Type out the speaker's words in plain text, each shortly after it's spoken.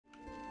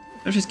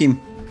Przede wszystkim,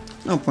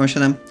 no,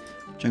 posiadam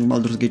ciąg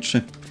Baldur's Gate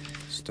 3.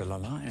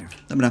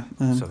 Dobra,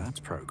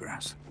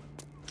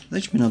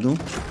 zejdźmy na dół.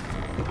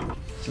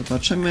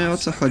 Zobaczymy, o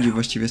co chodzi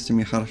właściwie z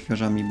tymi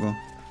harfiarzami, bo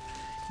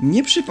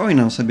nie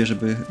przypominam sobie,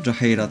 żeby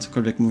Zagrajmy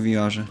cokolwiek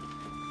mówiła, że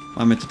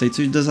mamy tutaj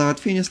coś do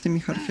załatwienia z tymi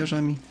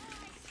harfiarzami.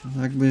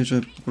 Jakby,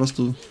 że po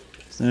prostu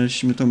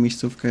znaleźliśmy tą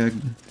miejscówkę,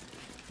 jakby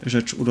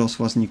rzecz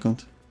urosła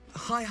znikąd.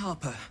 Hi,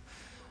 Harper.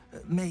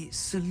 May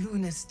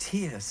Seluna's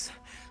tears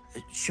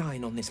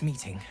shine on this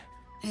meeting.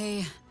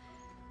 A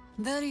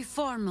very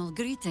formal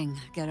greeting,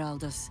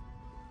 Geraldus.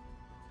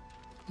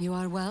 You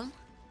are well?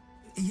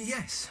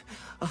 Yes.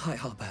 Hi,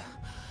 Harper.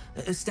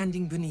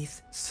 Standing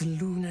beneath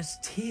Seluna's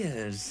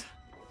tears.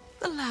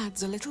 The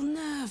lad's a little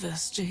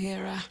nervous,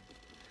 Jahira.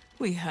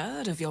 We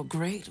heard of your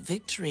great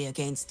victory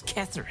against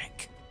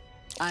Ketheric.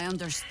 I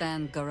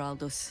understand,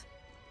 Geraldus.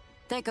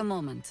 Take a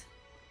moment.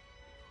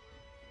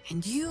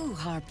 And you,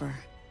 Harper.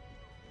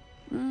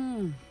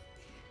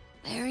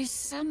 There is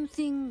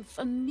something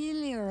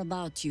familiar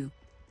about you.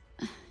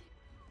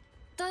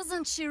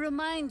 Doesn't she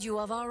remind you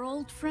of our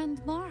old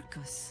friend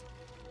Marcus?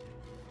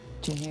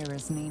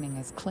 Jahira's meaning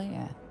is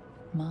clear.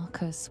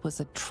 Marcus was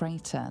a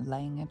traitor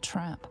laying a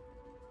trap.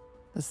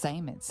 The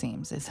same, it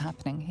seems, is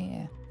happening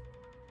here.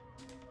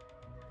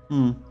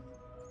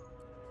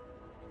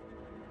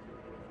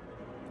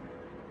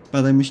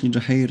 Badaj myśli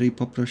Zagrajmy i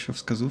poproś o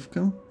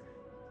wskazówkę.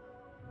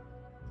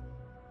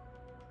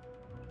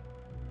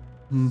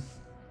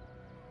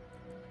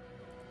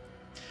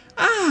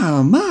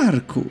 A,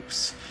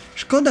 Markus!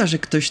 Szkoda, że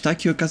ktoś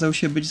taki okazał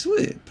się być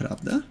zły,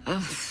 prawda?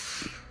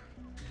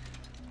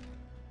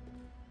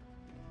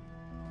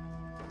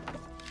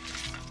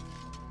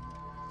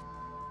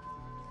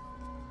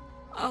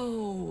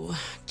 Oh,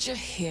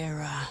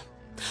 Jahira.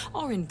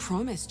 Orin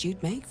promised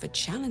you'd make for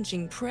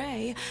challenging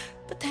prey,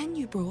 but then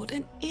you brought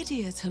an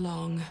idiot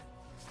along.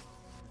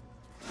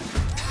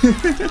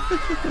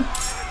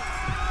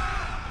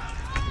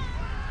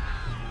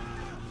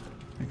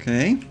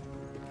 Okej.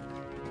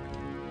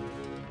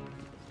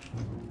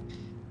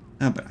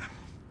 Dobra.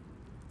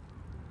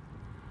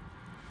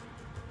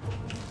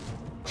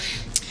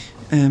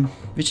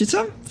 Wiecie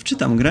co?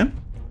 Wczytam grę.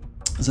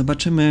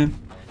 Zobaczymy,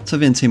 co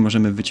więcej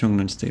możemy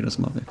wyciągnąć z tej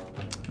rozmowy.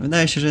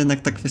 Wydaje się, że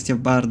jednak ta kwestia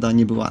Barda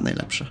nie była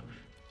najlepsza.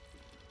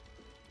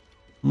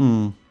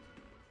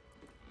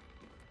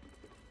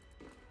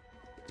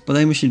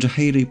 Podaj myśli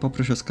Zagrajmy i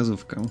poproś o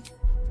wskazówkę.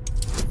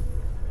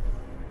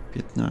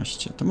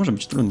 15. To może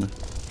być trudne.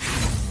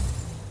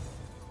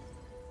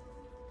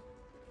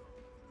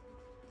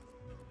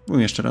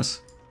 Mówię jeszcze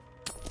raz.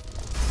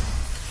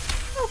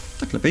 O,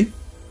 tak lepiej.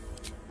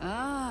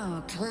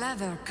 Oh,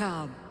 clever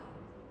cob.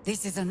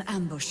 This is an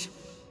ambush.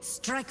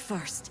 Strike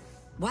first,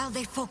 while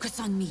they focus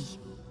on me.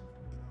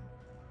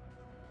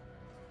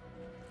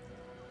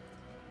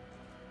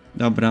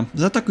 Dobra,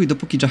 zaatakuj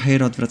dopóki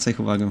Zagrajmy odwraca ich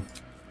uwagę.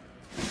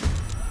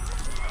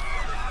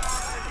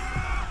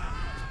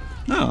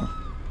 No.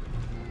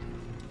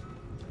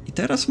 I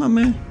teraz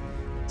mamy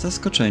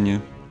zaskoczenie.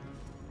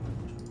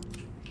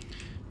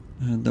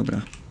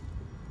 Dobra.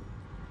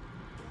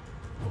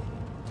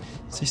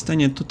 Jesteś w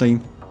stanie tutaj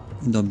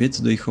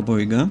dobiec do ich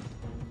obojga.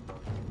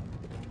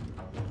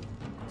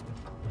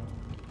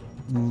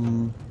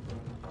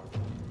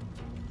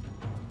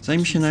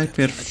 Zajmij się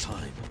najpierw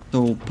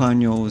tą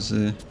panią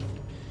z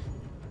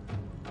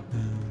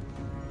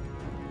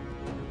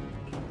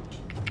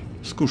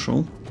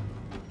kuszą.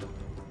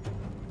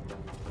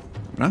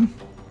 Dobra.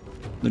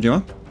 Do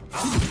dzieła.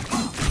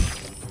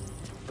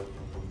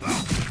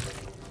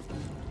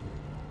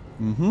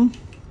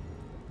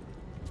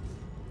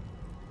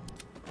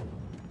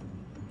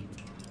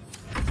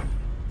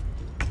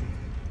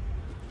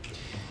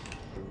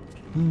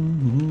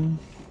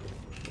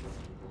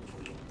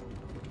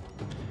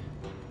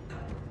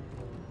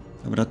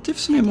 Dobra, ty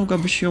w sumie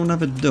mogłabyś ją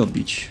nawet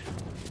dobić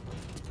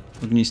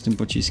ognistym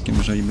pociskiem,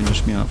 jeżeli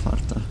będziesz miała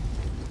farta.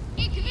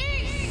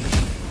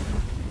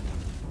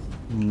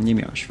 Nie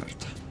miałaś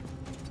farta.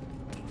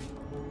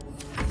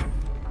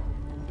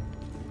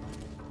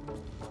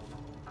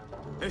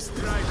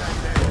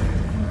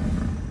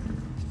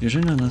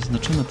 Zwierzyna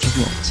naznaczona przez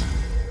łowcę.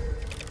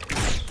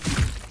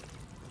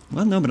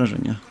 Ładne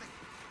obrażenia.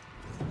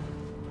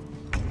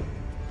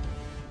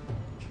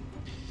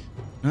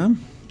 Dobra.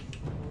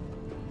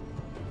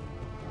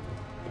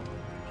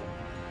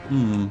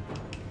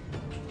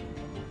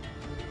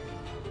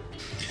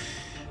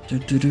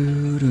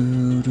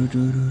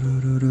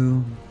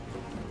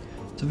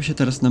 Co by się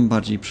teraz nam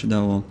bardziej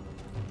przydało?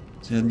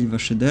 Zjadliwe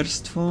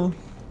szyderstwo.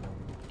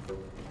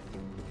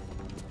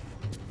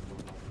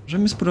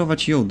 Możemy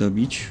spróbować ją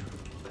dobić.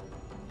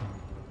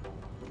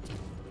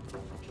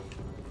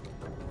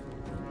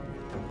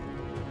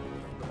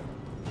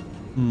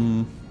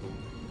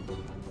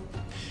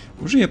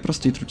 Użyję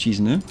prostej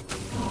trucizny.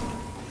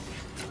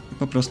 I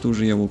po prostu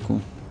użyję łuku.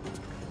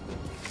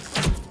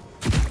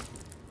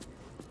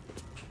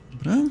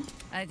 Dobra.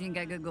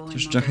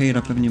 Chociaż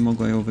Zagrajmy pewnie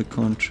mogła ją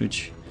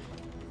wykończyć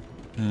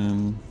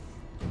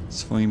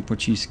swoim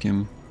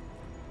pociskiem.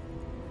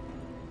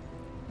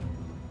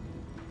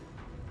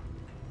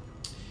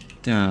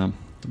 Ta,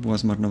 to była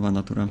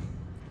zmarnowana tura.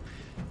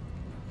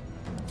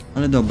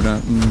 Ale dobra,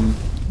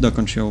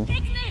 dokończ ją.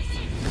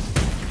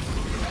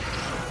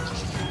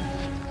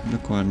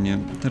 Dokładnie,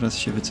 teraz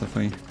się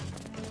wycofaj.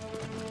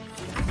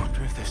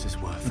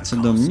 A co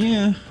do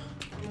mnie...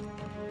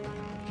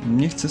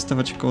 Nie chcę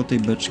stawać koło tej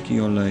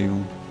beczki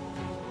oleju.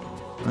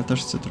 Ale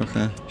też chcę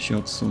trochę się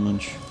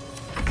odsunąć.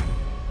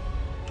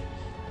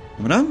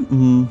 Dobra.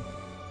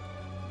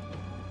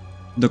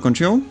 Dokończ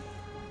ją.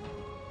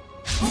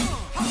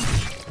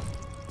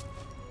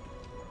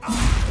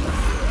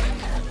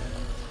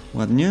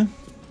 Ładnie.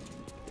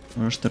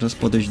 Możesz teraz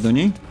podejść do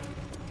niej.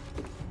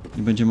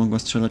 I będzie mogła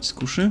strzelać z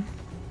kuszy.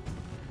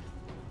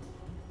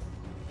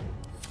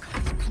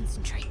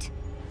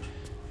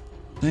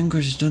 Ten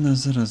gość do nas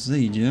zaraz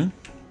zejdzie.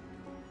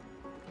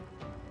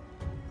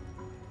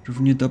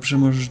 Równie dobrze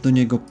możesz do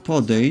niego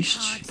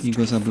podejść i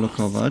go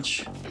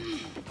zablokować.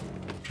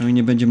 Przynajmniej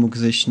nie będzie mógł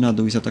zejść na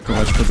dół i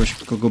zaatakować kogoś,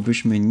 kogo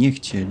byśmy nie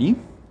chcieli.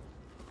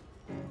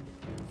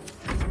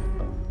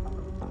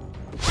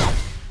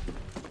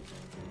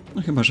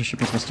 No chyba, że się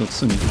po prostu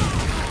odsunie.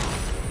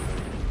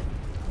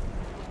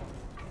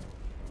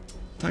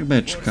 Tak,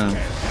 beczka.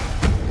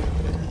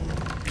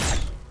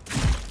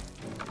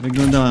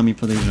 Wyglądała mi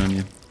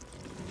podejrzanie.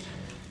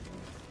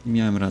 I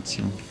miałem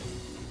rację.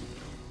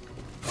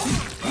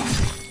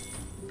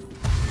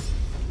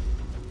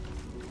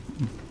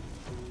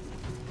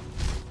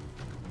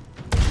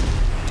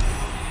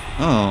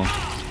 O!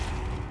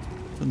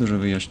 To dużo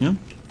wyjaśnia.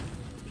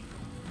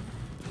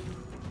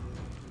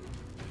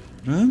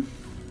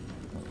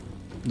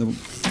 Dobra.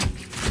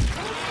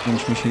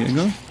 Bądźmy się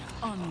jego.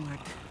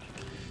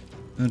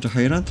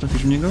 Jahaira,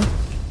 trafisz w niego?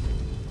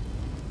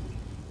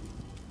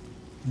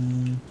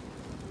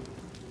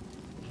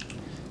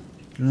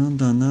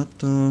 Wygląda na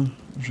to,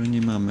 że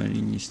nie mamy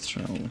linii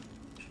strzału.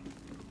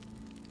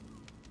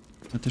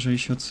 A też jeżeli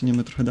się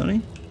odsuniemy trochę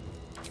dalej?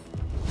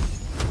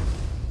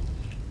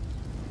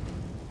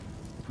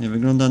 Nie,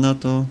 wygląda na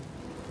to,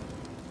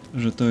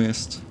 że to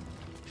jest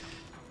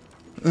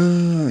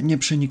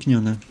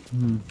nieprzeniknione.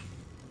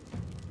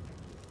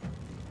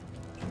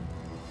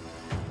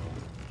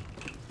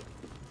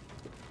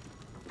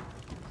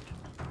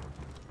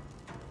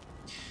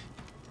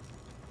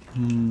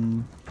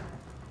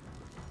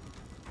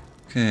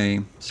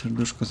 Okej,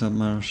 serduszko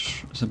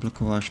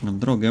zablokowałaś nam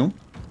drogę.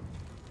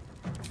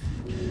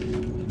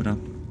 Dobra.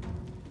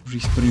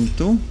 Użyj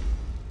sprintu.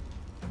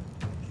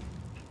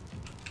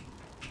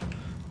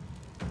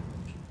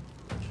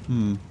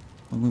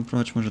 Mogłem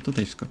próbować może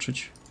tutaj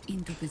wskoczyć.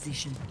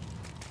 Jesteś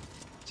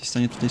w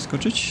stanie tutaj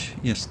skoczyć?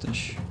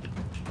 Jesteś.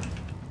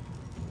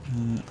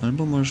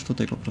 Albo możesz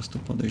tutaj po prostu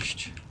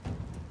podejść.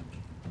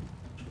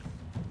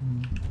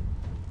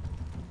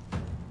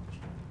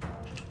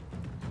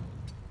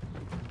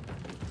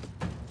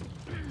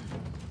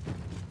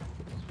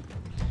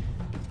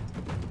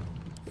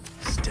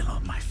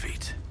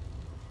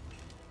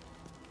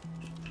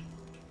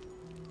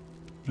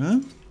 Dobra.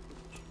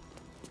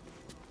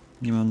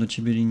 Nie mam do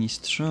ciebie linii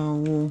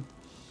strzału.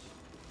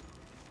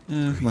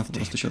 Chyba po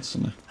prostu się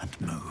odsunę.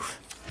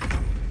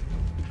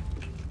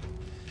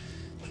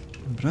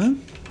 Dobra.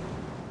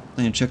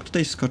 Pytanie, czy jak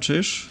tutaj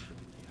skoczysz,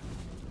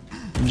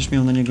 będziesz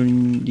miał na niego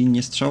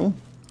linię strzału?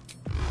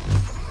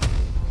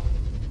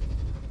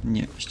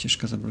 Nie,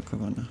 ścieżka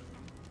zablokowana.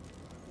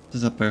 To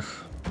za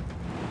pech.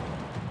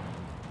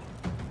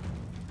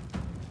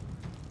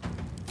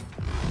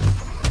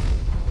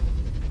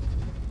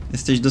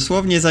 Jesteś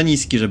dosłownie za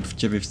niski, żeby w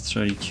ciebie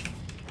wstrzelić.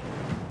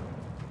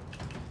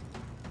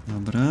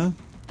 Dobra.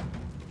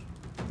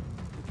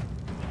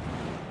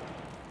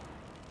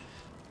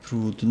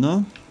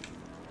 Trudno.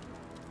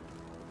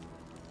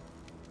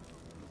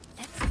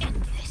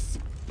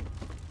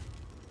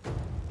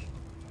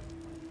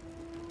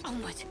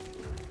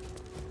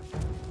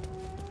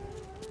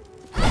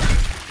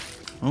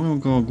 Mogę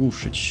go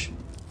ogłuszyć.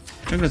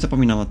 Ciągle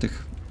zapominam o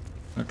tych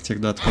akcjach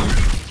dodatkowych.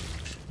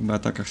 Chyba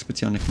atakach,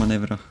 specjalnych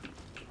manewrach.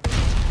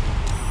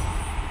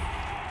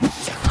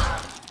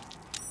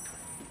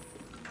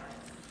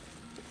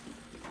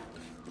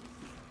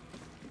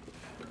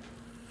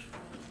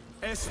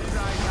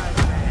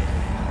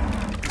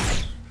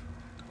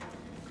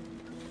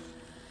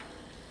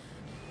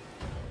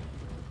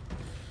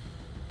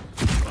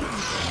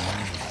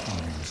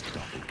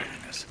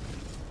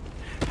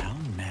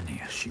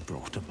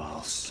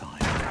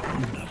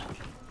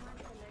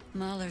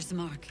 Mahler's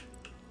mark.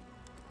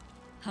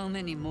 How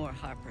many more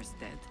Harper's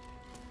dead?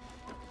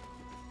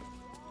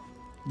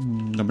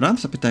 Dobra,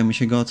 zapytajmy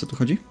się go, o co tu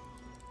chodzi.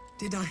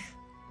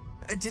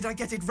 Did I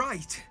get it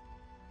right?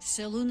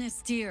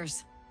 Shaluna's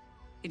tears.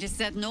 It is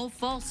said no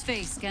false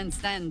face can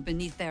stand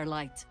beneath their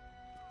light.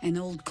 An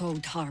old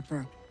code,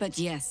 Harper. But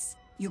yes,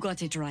 you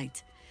got it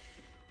right.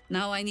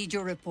 Now I need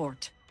your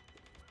report.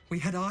 We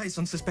had eyes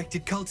on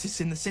suspected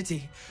cultists in the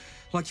city,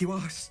 like you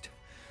asked.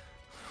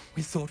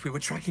 We thought we were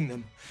tracking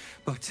them,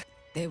 but...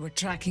 They were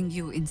tracking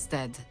you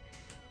instead.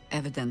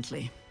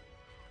 Evidently.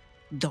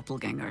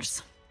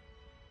 Doppelgangers.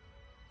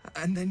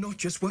 And they're not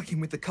just working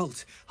with the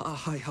cult.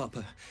 Hi,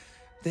 Harper.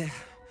 They're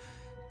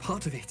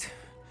part of it.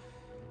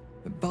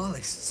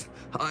 Ballists,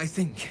 I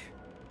think.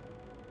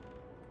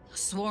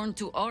 Sworn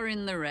to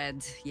Orin the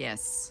Red,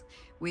 yes.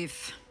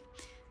 We've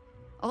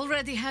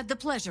already had the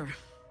pleasure.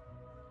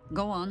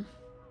 Go on.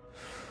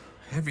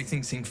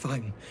 Everything seemed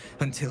fine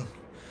until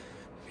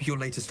your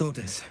latest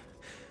orders.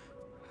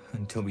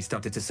 Until we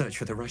started to search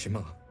for the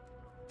Rashomon.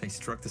 They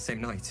struck the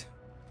same night.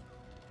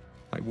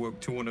 I woke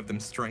to one of them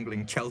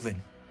strangling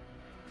Kelvin,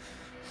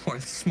 while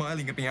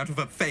smiling at me out of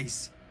her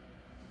face.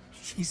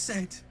 She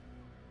said...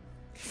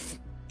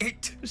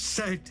 It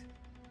said...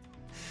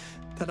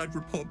 that I'd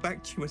report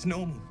back to you as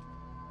normal.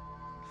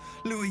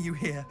 Lure you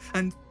here,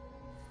 and...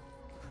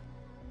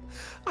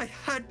 I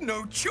had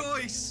no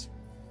choice!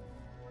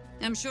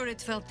 I'm sure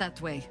it felt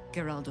that way,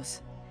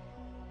 Geraldus.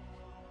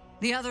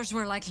 The others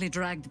were likely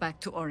dragged back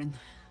to Orin.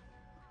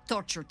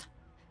 Tortured.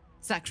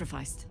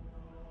 Sacrificed.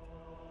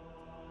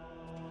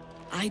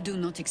 I do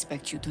not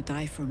expect you to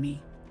die for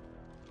me.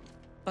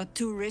 But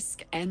to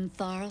risk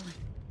Entharl,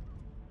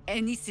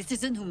 any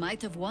citizen who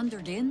might have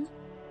wandered in,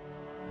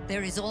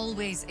 there is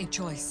always a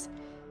choice.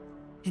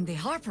 And the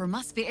Harper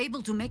must be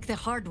able to make the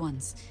hard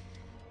ones.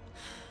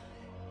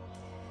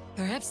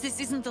 Perhaps this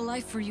isn't the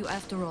life for you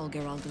after all,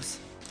 Geraldus.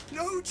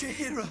 No,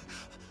 Jaheira!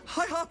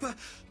 High Harper,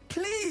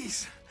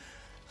 please!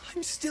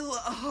 I'm still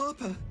a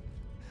Harper.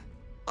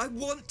 I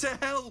want to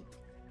help!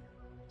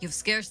 You've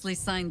scarcely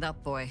signed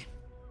up, boy.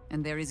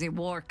 And there is a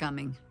war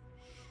coming.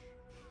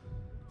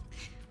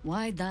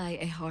 Why die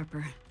a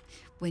Harper,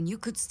 when you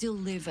could still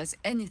live as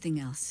anything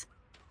else?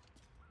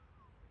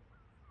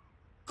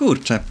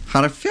 Kurczę,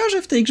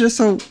 harfiarze w tej grze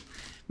są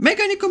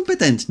mega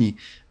niekompetentni.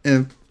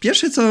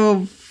 Pierwsze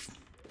co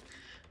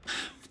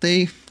w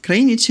tej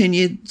krainie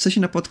cieni, co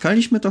się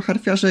napotkaliśmy, to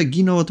harfiarze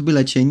giną od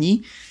byle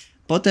cieni.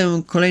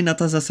 Potem kolejna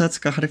ta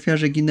zasadzka,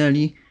 harfiarze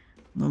ginęli.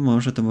 No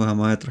może to była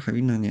moja trochę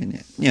wina,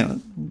 nie.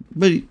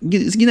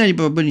 Zginęli,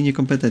 bo byli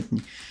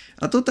niekompetentni.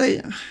 A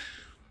tutaj...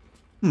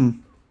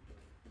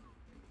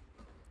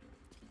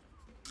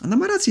 Ona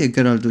ma rację,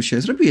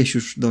 Geraldusie, zrobiłeś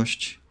już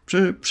dość.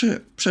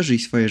 Przeżyj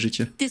swoje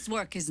życie. This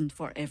work isn't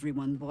for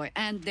everyone, boy,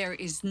 and there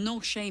is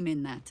no shame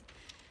in that.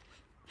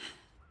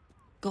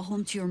 Go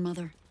home to your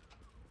mother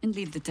and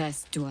leave the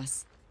task to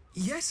us.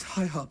 Yes,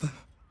 High Harper.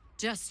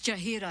 Just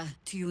Jaheira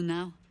to you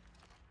now.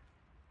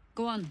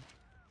 Go on.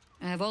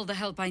 I have all the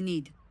help I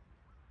need.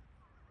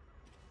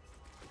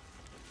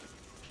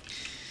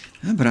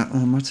 Dobra,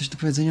 masz coś do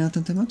powiedzenia na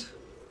ten temat?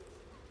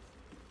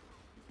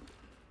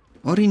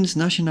 Orin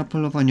zna się na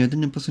polowaniu.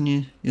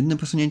 Jedyne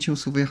posunięcie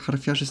usuwuje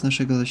harfiarzy z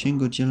naszego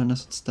zasięgu, oddziela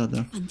nas od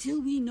stada.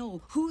 Until we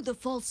know who the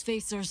false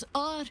facers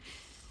are,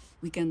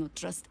 we cannot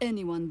trust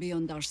anyone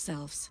beyond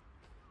ourselves.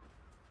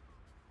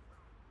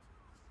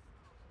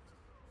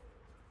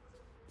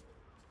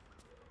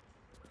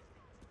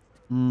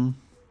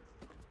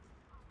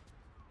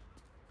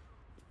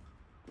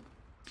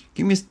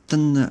 Kim jest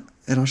ten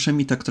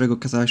Rashemita, którego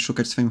kazałaś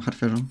szukać swoim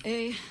harfiarzom?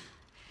 A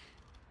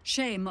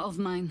shame of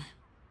mine.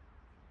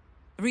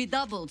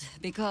 Redoubled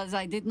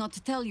because I did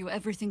not tell you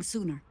everything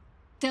sooner.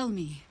 Tell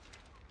me,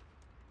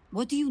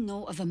 what do you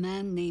know of a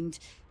man named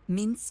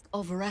Minsk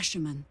of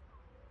Rashomon?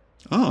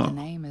 O, The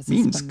name is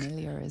Minsk. as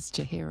familiar as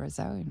Jaheira's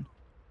own.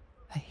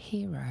 A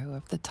hero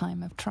of the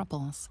time of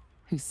troubles,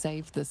 who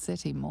saved the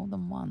city more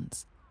than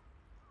once.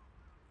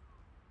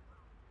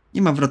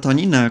 Nie ma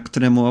Wrotonina,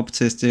 któremu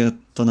obce jest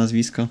to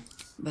nazwisko.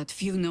 But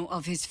few know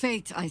of his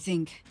fate, I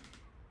think.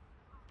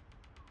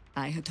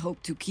 I had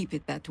hoped to keep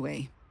it that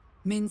way.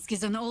 Minsk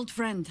is an old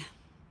friend.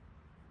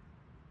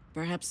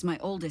 Perhaps my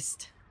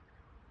oldest.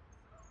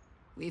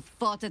 We've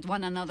fought at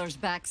one another's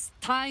backs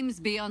times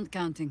beyond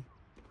counting.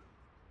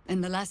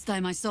 And the last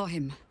time I saw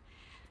him,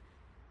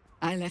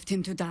 I left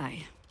him to die.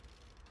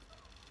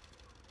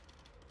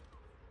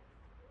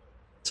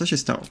 Co się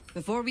stało?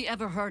 Before we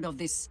ever heard of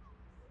this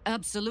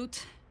Absolute,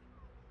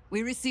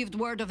 we received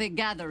word of a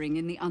gathering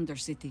in the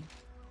Undercity.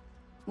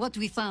 What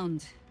we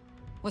found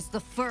was the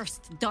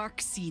first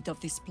dark seed of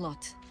this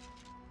plot.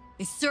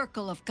 A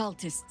circle of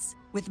cultists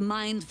with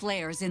mind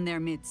flayers in their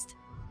midst.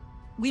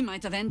 We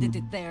might have ended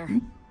it there,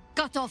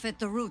 cut off at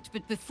the root,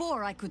 but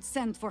before I could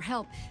send for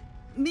help,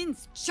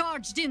 Minsk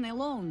charged in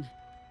alone.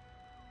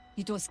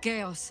 It was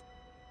chaos.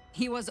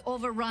 He was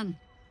overrun,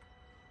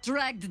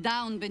 dragged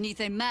down beneath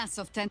a mass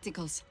of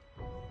tentacles.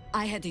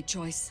 I had a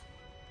choice.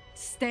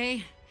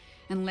 Stay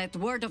and let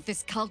word of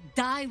this cult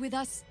die with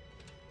us,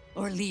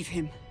 or leave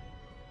him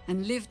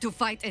and live to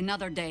fight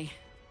another day.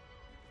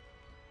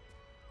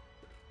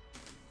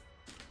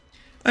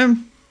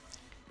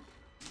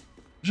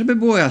 Żeby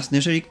było jasne,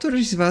 jeżeli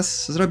któryś z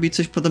was zrobi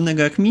coś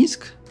podobnego jak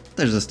Minsk,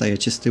 też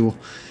zostajecie z tyłu.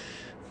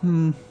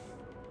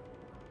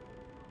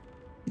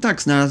 I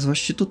tak,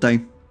 znalazłaś się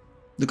tutaj.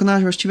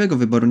 Dokonałaś właściwego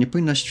wyboru, nie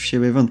powinnaś w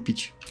siebie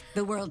wątpić.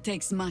 The world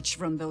takes much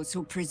from those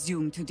who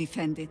presume to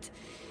defend it.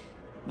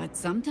 But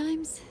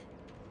sometimes,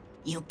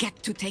 you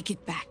get to take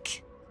it back.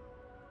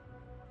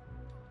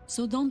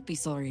 So don't be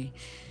sorry,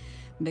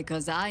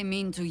 because I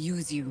mean to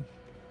use you,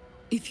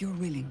 if you're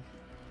willing.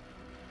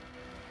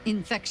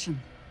 Infection,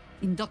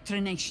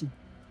 indoctrination,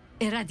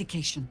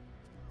 eradication.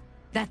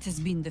 That has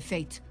been the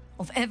fate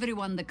of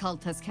everyone the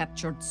cult has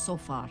captured so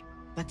far,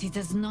 but it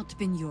has not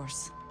been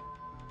yours.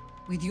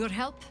 With your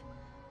help,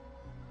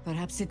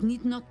 perhaps it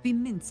need not be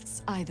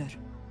Minsk's either.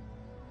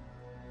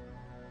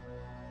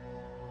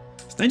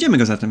 Znajdziemy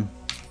go zatem.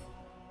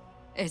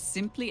 As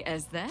simply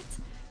as that?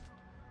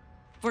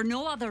 For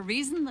no other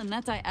reason than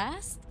that I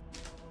asked?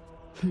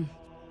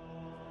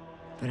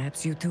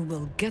 Perhaps you two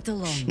will get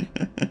along.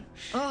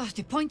 Oh,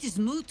 the point is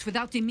moot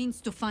without the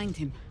means to find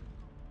him.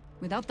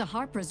 Without the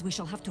Harpers, we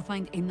shall have to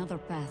find another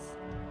path.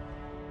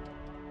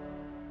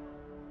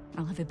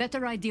 I'll have a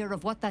better idea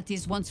of what that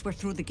is once we're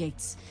through the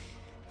gates.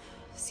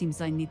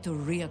 Seems I need to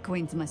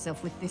reacquaint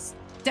myself with this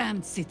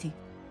damned city.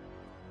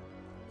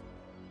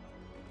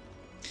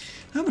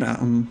 Dobra,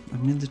 a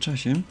w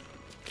międzyczasie...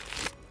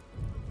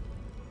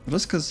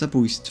 Rozkaz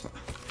zabójstwa.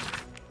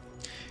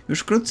 Już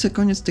wkrótce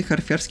koniec tych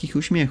harfiarskich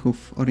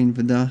uśmiechów. Orin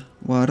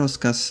wydała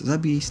rozkaz: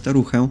 zabij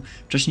staruchę.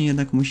 Wcześniej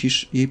jednak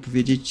musisz jej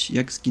powiedzieć,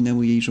 jak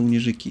zginęły jej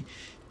żołnierzyki.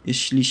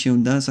 Jeśli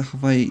się da,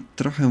 zachowaj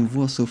trochę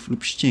włosów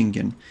lub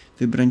ścięgien.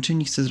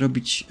 Wybrańczyni chce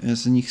zrobić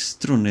z nich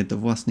struny do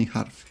własnej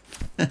harfy.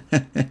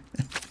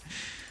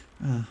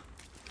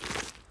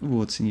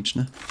 Było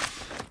cyniczne.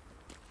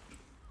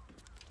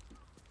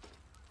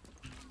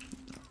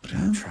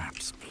 Dobra.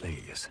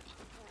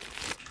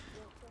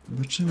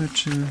 Zobaczymy,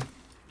 czy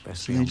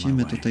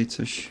znajdziemy tutaj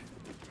coś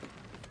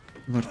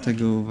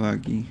wartego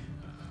uwagi.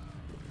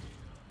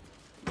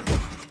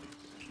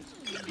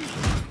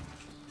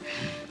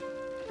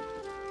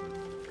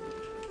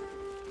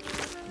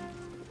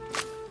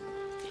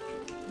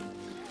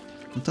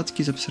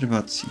 Notatki z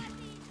obserwacji.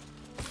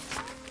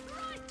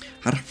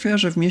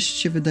 Harfiarze w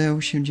mieście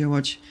wydają się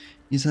działać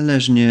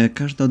niezależnie.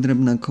 Każda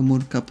odrębna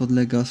komórka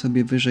podlega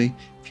osobie wyżej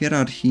w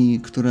hierarchii,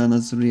 która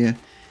nadzoruje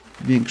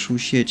większą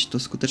sieć. To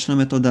skuteczna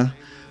metoda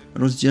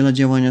rozdziela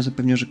działania,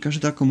 zapewnia, że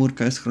każda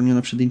komórka jest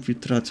chroniona przed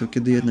infiltracją.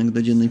 Kiedy jednak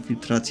dojdzie do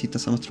infiltracji, ta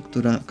sama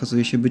struktura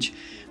okazuje się być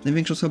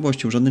największą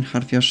słabością. Żaden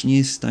harfiarz nie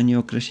jest w stanie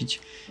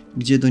określić,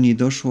 gdzie do niej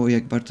doszło i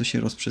jak bardzo się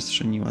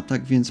rozprzestrzeniła.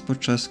 Tak więc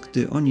podczas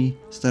gdy oni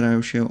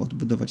starają się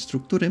odbudować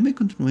struktury, my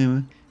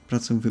kontynuujemy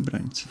pracę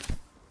wybrańcy.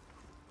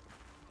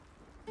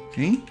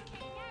 Okej.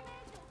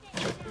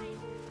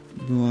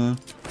 Była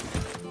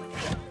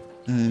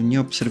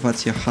nie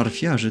obserwacja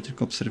harfiarzy,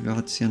 tylko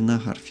obserwacja na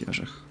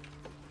harfiarzach.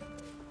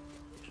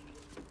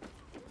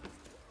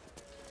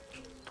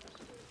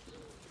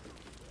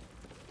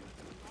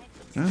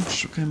 Dobra,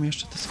 szukajmy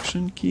jeszcze te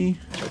skrzynki.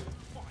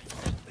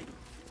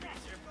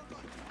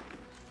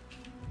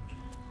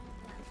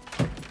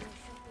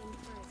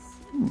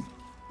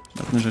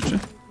 Ładne rzeczy.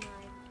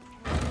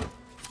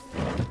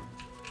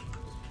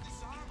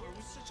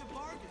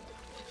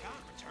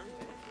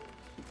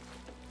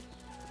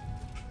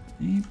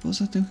 I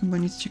poza tym chyba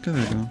nic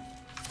ciekawego.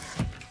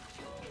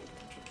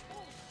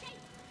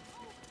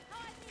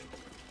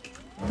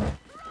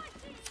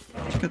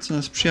 Ciekawe, co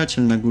nasz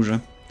przyjaciel na górze.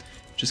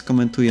 Czy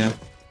skomentuje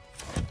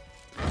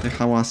te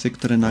hałasy,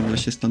 które nagle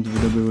się stąd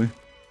wydobyły.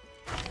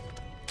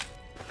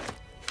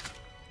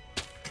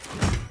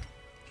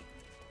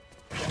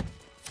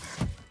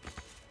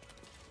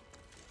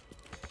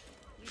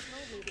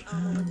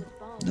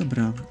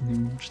 Dobra,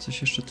 czy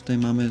coś jeszcze tutaj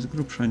mamy z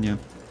grubsza? Nie.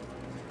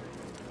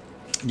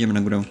 Idziemy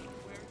na górę.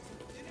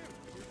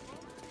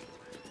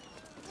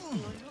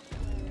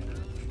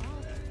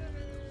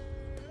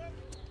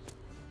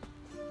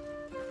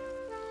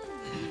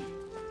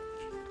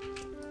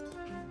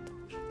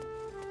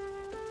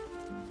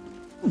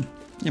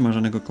 Nie ma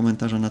żadnego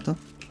komentarza na to.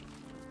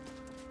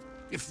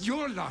 If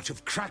your lot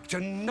have cracked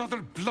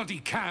another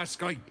bloody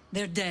cask,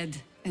 They're dead,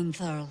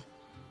 Entharl.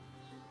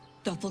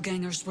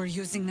 Doppelgangers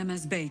were using them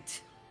as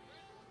bait.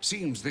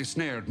 Seems they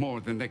snared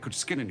more than they could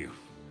skin in you.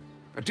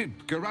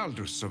 Did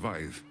Geraldur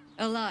survive?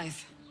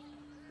 Alive.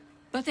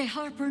 But a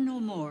Harper no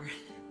more.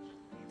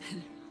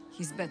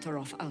 He's better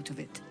off out of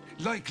it.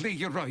 Likely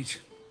you're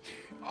right.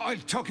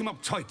 I'll tuck him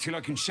up tight till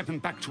I can ship him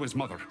back to his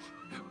mother.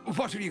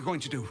 What are you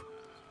going to do?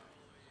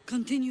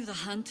 Continue the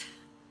hunt.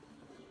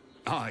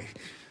 Aye.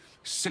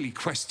 Silly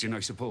question,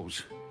 I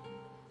suppose.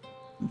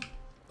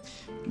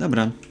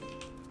 Dobra.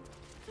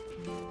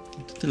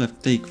 To tyle w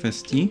tej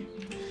kwestii.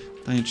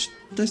 Pytanie, czy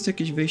to jest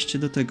jakieś wejście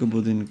do tego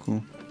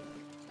budynku?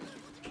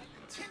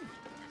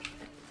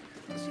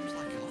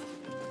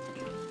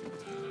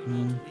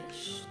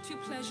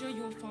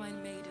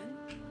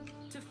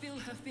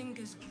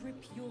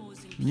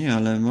 Nie,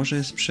 ale może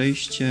jest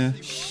przejście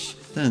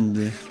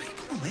tędy.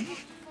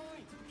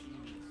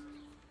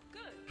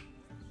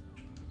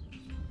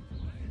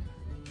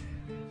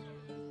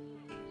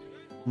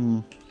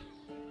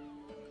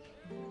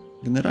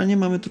 Generalnie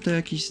mamy tutaj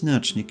jakiś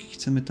znacznik i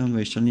chcemy tam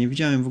wejść, ale nie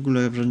widziałem w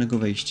ogóle żadnego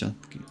wejścia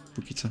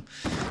póki co.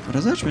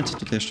 Dobra, zobaczmy, co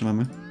tutaj jeszcze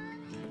mamy.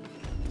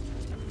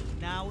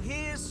 Now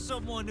here's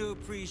someone who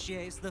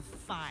appreciates the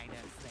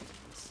finer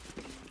things.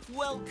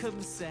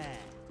 Welcome, sir.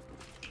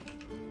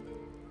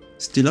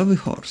 Stylowy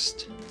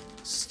Horst.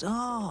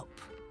 Stop.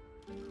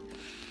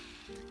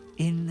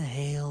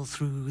 Inhale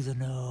through the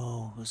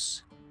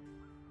nose.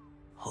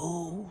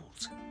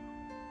 Hold.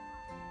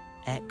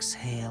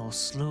 Exhale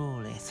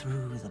slowly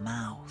through the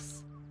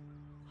mouth.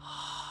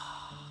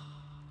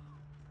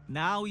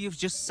 Now you've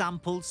just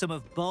sampled some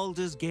of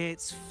Baldur's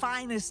Gate's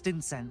finest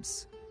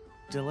incense.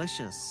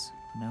 Delicious,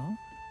 no?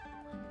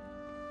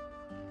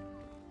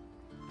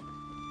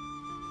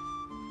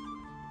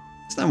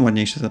 Znam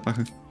ładniejsze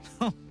zapachy.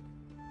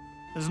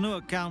 There's no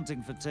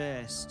accounting for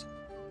taste.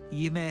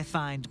 You may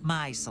find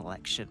my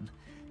selection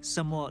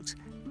somewhat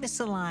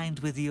misaligned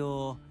with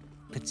your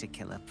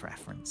particular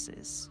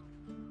preferences.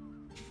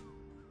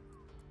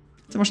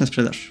 Co masz na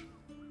sprzedaż?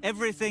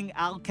 Everything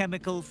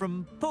alchemical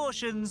from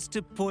potions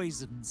to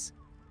poisons.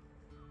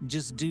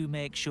 Just do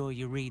make sure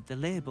you read the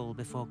label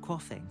before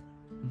quaffing.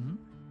 Hmm?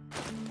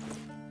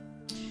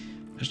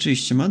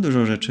 Rzeczywiście ma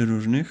dużo rzeczy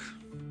różnych.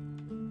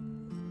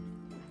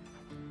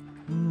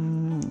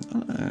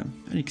 Ale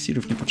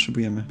eliksirów nie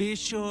potrzebujemy. Be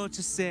sure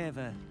to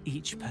savor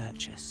each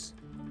purchase.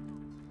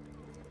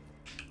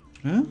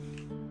 Dobrze.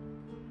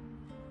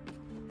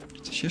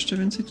 Coś jeszcze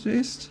więcej tutaj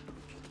jest?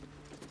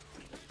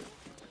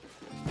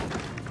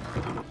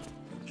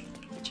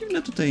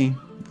 Dziwne tutaj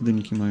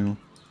budynki mają.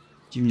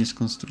 Dziwnie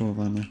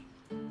skonstruowane.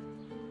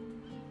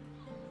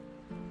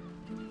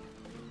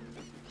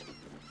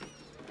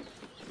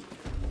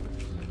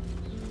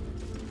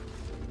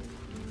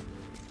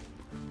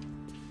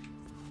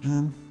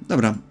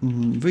 Dobra,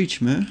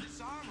 wyjdźmy.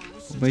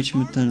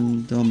 Wejdźmy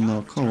ten dom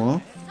naokoło.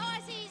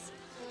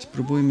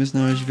 Spróbujmy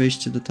znaleźć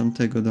wejście do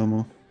tamtego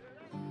domu.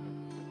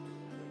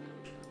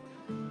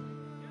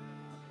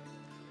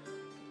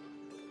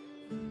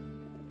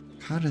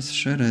 Hares,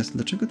 Sheres.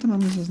 Dlaczego to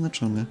mamy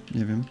zaznaczone?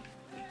 Nie wiem.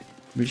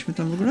 Byliśmy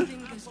tam w ogóle?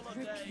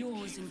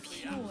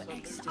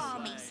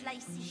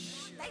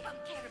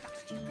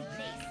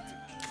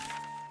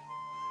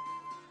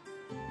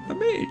 A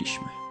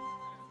byliśmy.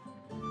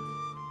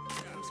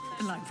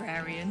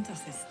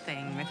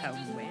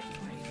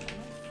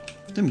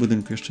 W tym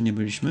budynku jeszcze nie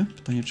byliśmy.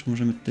 Pytanie, czy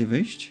możemy tutaj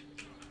wejść?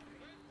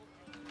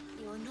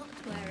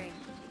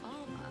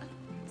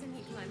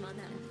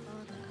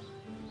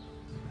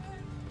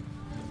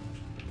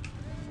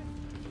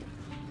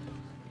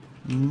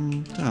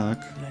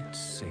 Tak.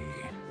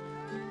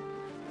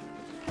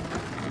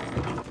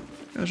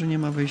 Tylko, że nie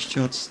ma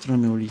wejścia od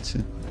strony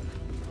ulicy.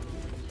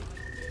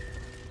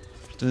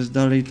 Czy to jest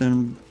dalej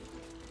ten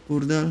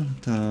burdel?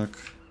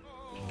 Tak.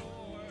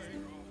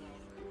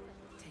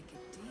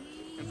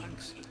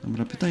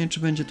 Dobra, pytanie, czy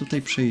będzie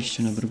tutaj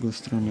przejście na drugą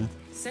stronę.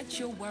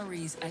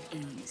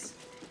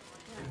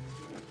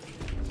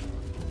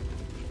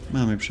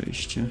 Mamy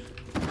przejście.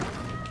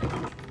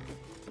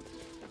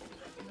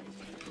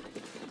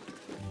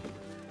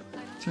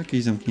 Co,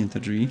 jakieś zamknięte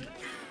drzwi?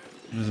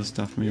 Może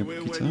zostawmy je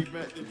póki co.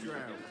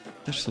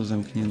 Też są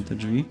zamknięte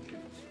drzwi.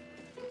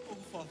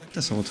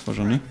 Te są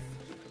otworzone.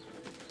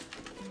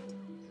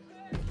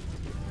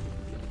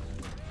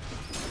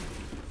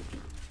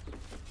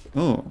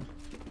 O!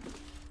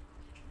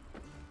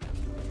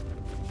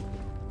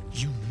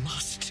 You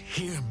must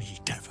hear me,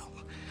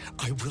 devil.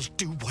 I will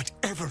do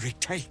whatever it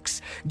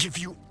takes. Give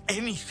you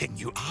anything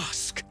you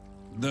ask.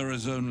 There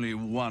is only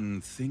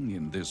one thing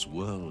in this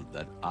world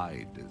that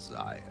I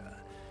desire.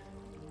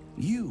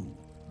 You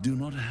do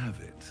not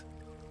have it,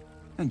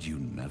 and you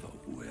never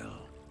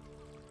will.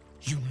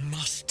 You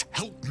must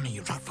help me,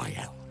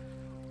 Rafael,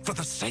 for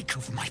the sake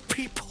of my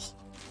people.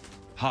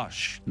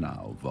 Hush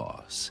now,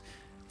 Voss.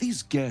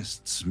 These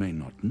guests may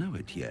not know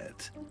it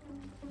yet,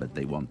 but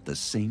they want the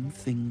same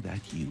thing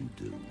that you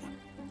do.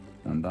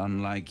 And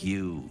unlike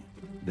you,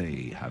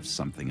 they have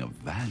something of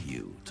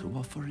value to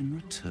offer in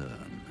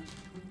return.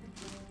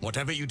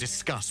 Whatever you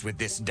discuss with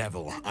this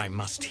devil, I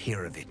must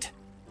hear of it.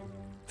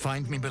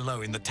 Find me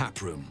below in the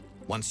tap room,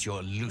 once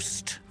you're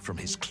loosed from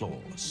his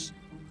claws.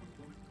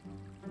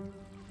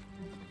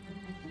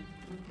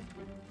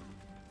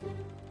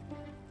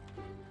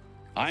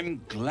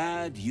 I'm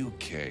glad you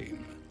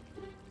came.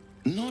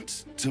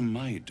 Not to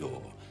my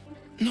door,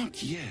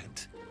 not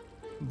yet,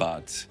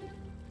 but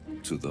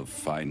to the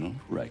final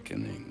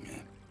reckoning.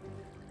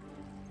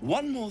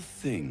 One more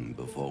thing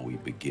before we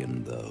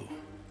begin, though.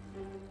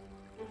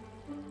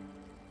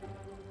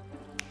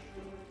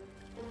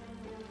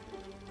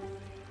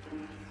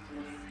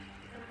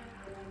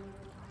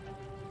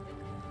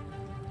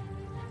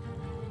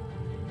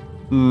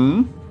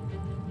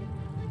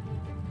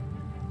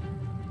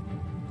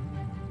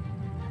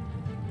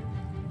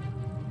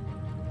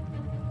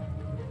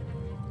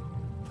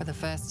 For the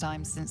first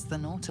time since the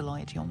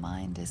Nautiloid, your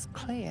mind is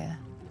clear.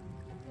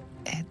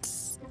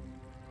 It's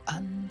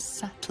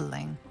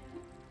unsettling.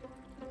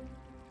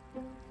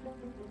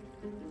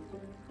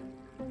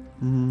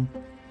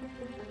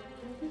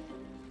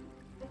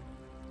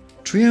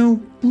 Czuję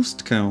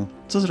pustkę.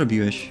 Co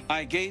zrobiłeś?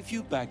 I gave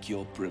you back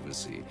your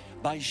privacy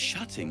by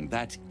shutting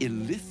that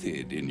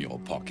illithid in your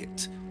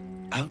pocket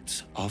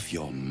out of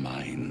your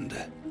mind.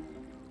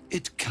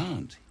 It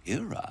can't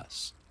hear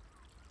us.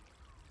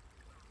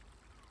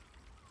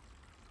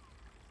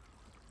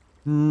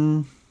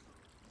 W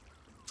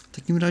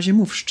takim razie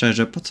mów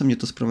szczerze, po co mnie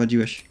tu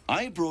sprowadziłeś?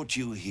 I brought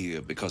you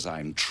here because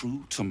I'm true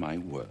to my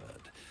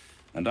word.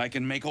 and I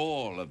can make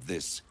all of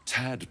this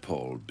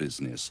tadpole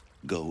business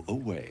go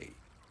away.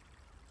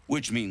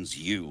 Which means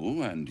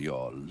you and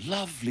your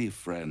lovely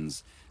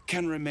friends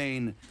can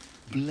remain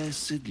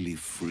blessedly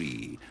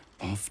free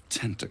of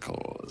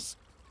tentacles.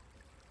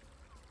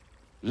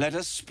 Let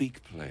us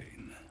speak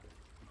plain.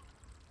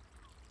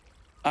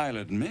 I'll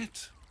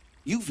admit,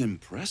 you've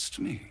impressed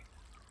me.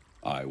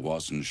 I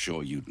wasn't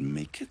sure you'd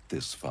make it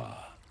this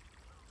far.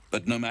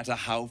 But no matter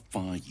how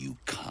far you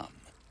come,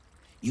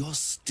 you're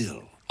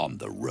still on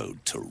the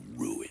road to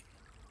ruin.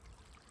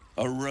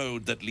 A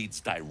road that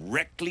leads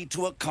directly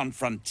to a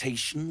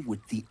confrontation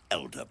with the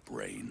Elder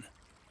Brain.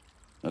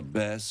 At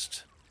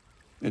best,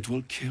 it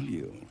will kill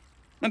you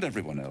and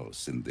everyone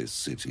else in this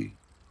city.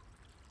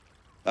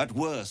 At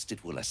worst,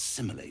 it will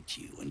assimilate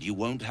you, and you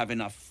won't have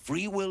enough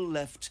free will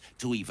left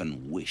to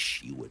even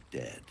wish you were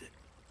dead.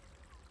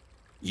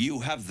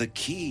 You have the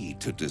key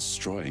to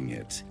destroying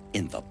it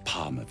in the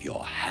palm of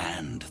your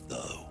hand,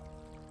 though.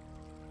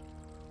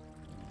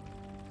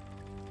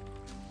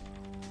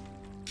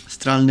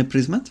 Astralny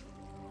pryzmat?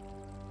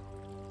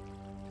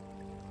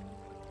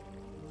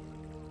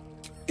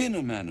 In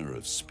a manner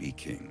of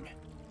speaking.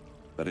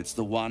 But it's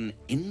the one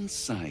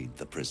inside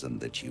the prison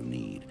that you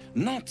need,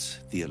 not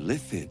the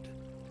illithid,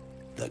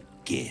 the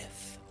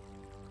Gith.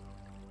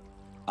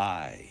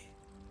 I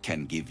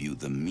can give you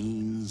the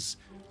means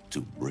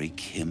to break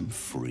him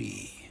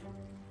free.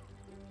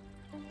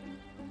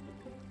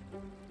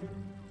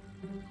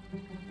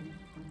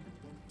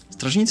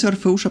 Strażnicy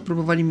Orfeusza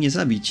próbowali mnie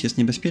zabić, jest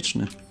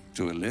niebezpieczny.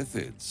 To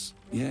illithids,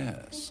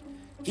 yes.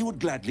 He would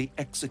gladly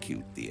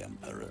execute the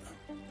Emperor.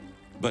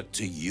 But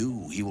to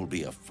you, he will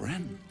be a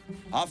friend.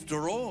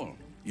 After all,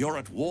 you're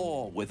at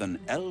war with an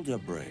Elder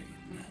Brain.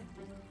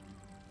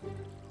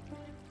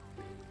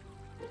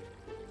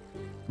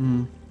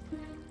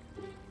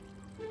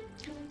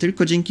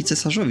 Tylko dzięki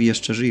cesarzowi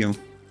jeszcze żyją.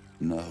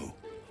 No.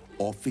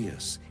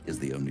 Orpheus is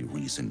the only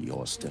reason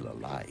you're still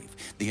alive.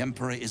 The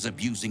Emperor is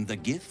abusing the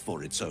Gith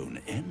for its own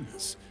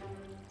ends.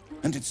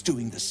 And it's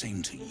doing the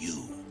same to you.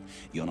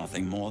 You're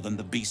nothing more than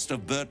the beast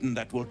of burden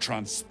that will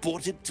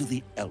transport it to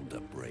the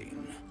Elder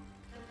Brain.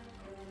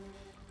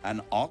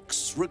 An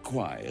ox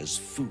requires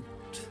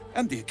food,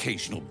 and the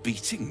occasional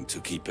beating to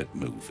keep it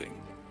moving.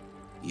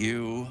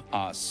 You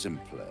are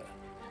simpler.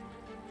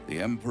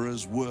 The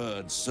Emperor's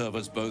words serve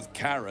as both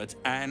carrot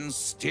and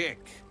stick.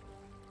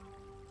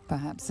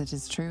 Perhaps it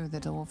is true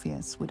that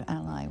Orpheus would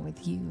ally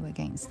with you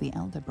against the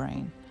Elder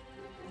Brain.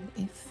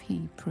 If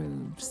he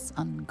proves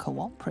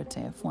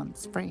uncooperative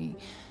once free,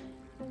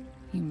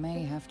 you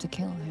may have to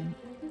kill him.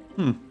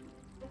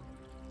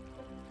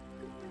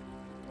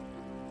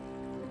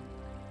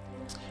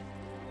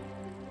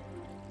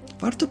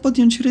 Warto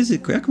podjąć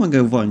ryzyko. Jak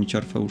mogę uwolnić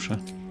Orfeusza?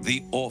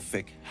 The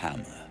Orphic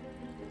Hammer.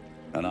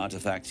 An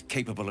artifact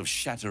capable of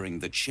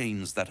shattering the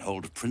chains that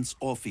hold Prince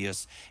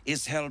Orpheus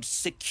is held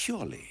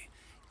securely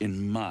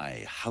in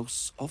my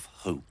House of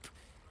Hope,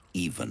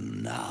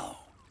 even now.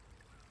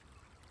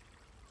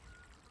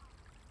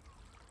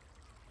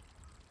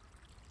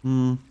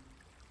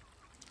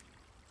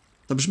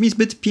 To brzmi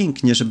zbyt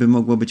pięknie, żeby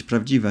mogło być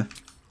prawdziwe.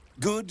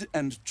 Good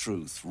and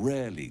truth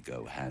rarely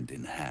go hand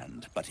in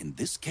hand, but in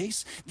this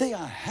case, they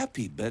are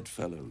happy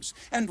bedfellows,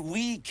 and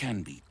we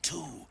can be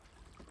too.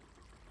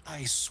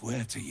 I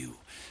swear to you,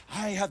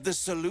 I have the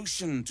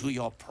solution to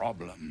your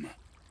problem.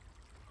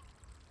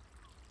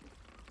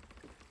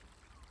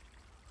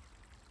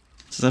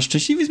 Co za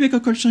szczęśliwy zbieg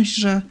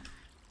okoliczności,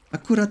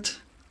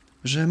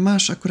 że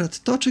masz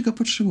akurat to, czego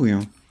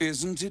potrzebują.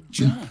 Isn't it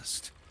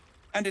just?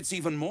 And it's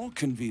even more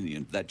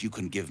convenient that you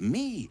can give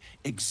me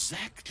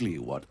exactly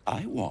what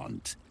I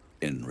want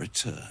in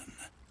return.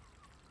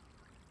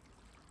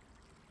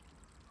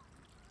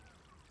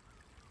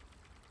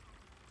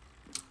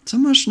 Co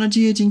masz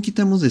nadzieję dzięki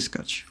temu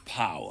zyskać?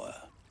 Power.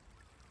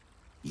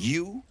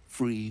 You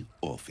free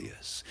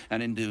Orpheus,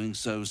 and in doing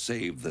so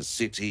save the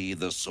city,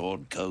 the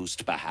Sword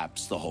Coast,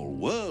 perhaps the whole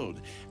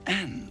world,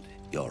 and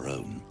your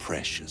own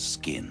precious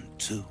skin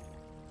too.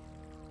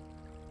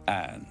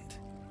 And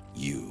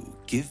you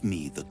give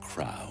me the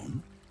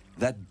crown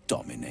that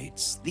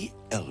dominates the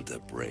Elder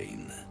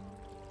Brain.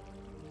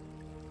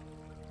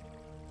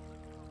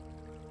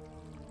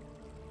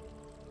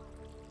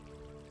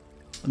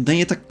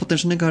 Oddanie tak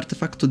potężnego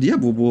artefaktu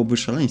diabłu byłoby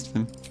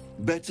szaleństwem.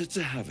 Better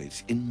to have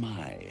it in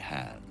my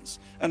hands,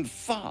 and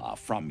far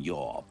from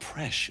your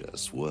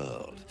precious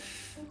world,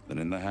 than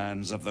in the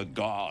hands of the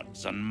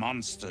gods and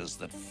monsters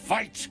that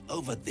fight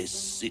over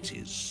this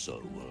city's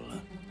soul.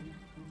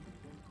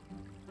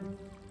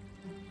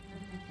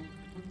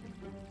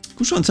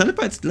 Kuszące, ale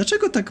powiedz,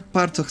 dlaczego tak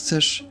bardzo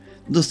chcesz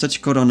dostać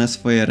koronę w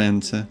swoje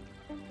ręce?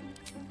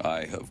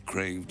 I have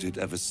craved it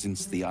ever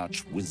since the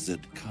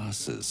arch-wizard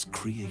Carsus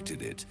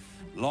created it,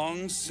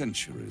 long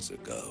centuries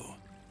ago,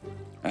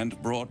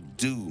 and brought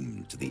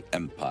doom to the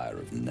Empire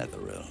of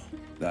Netheril.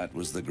 That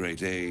was the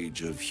great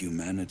age of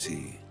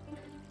humanity,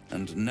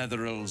 and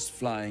Netheril's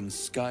flying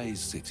sky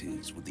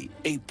cities were the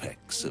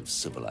apex of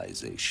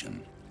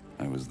civilization.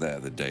 I was there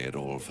the day it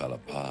all fell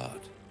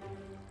apart.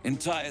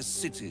 Entire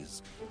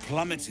cities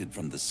plummeted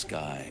from the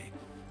sky,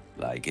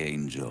 like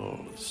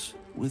angels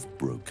with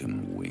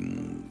broken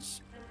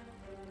wings.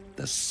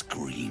 The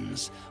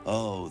screams,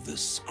 oh, the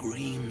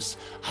screams.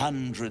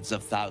 Hundreds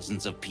of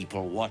thousands of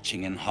people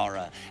watching in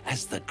horror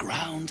as the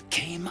ground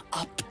came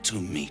up to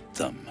meet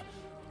them.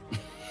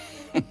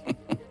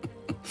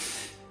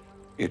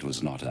 It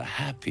was not a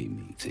happy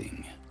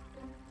meeting.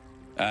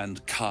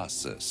 And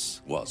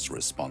Casus was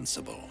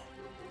responsible.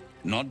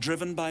 Not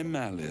driven by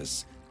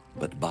malice,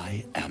 but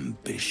by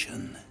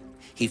ambition.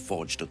 He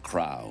forged a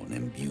crown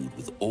imbued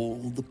with all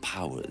the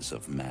powers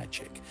of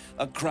magic.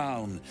 A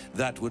crown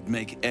that would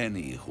make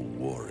any who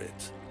wore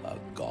it a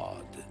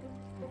god.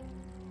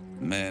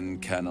 Men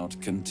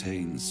cannot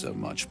contain so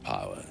much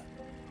power.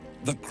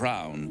 The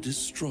crown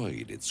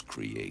destroyed its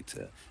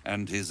creator,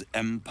 and his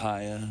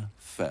empire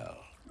fell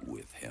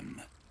with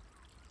him.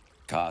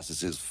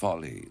 Casus's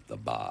folly, the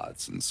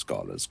bards and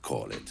scholars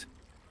call it.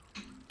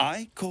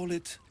 I call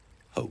it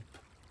hope.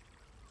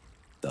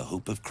 The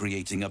hope of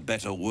creating a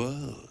better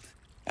world,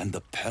 and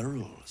the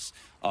perils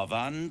of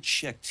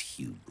unchecked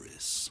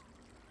hubris.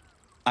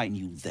 I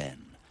knew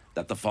then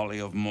that the folly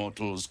of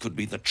mortals could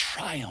be the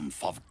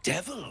triumph of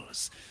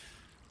devils,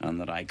 and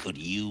that I could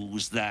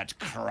use that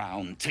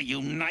crown to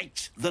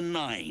unite the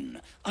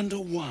Nine under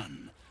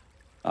one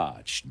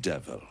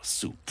Archdevil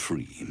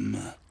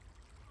Supreme.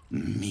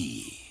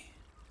 Me.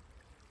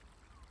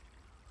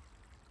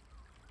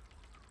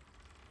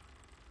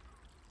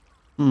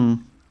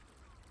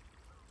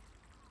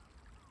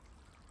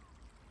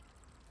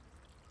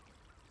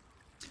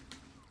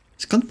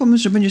 Skąd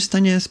pomysł, że będziesz w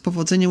stanie z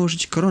powodzeniem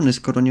użyć korony,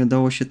 skoro nie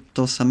udało się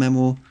to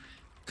samemu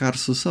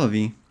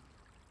Karsusowi?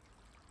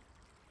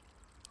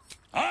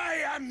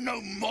 I am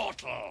no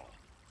mortal,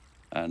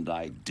 and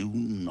I do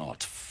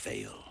not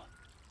fail.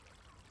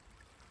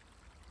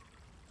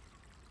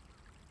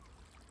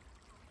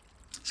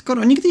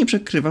 Skoro nigdy nie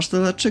przekrywasz, to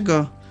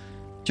dlaczego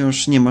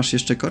wciąż nie masz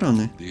jeszcze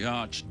korony? The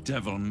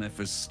archdevil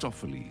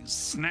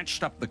Mephistopheles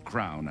snatched up the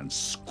crown and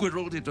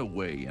squirreled it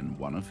away in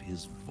one of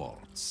his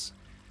vaults.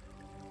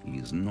 He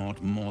is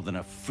not more than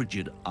a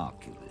frigid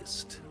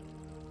archivist.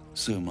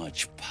 So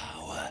much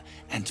power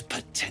and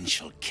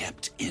potential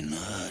kept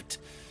inert.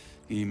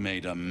 He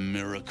made a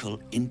miracle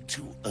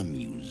into a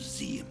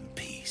museum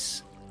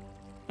piece.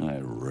 I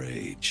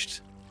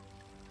raged.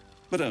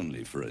 But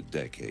only for a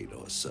decade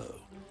or so.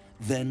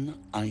 Then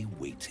I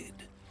waited,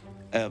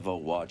 ever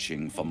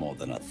watching for more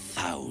than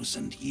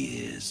 1,000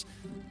 years,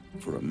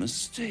 for a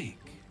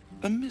mistake,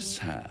 a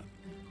mishap,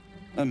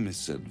 a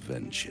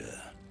misadventure.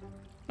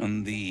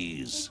 And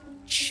these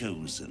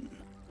chosen,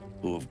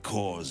 who have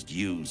caused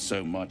you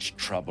so much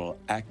trouble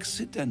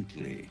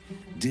accidentally,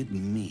 did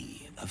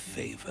me a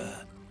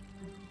favor.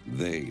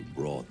 They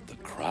brought the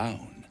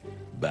crown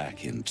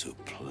back into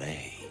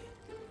play.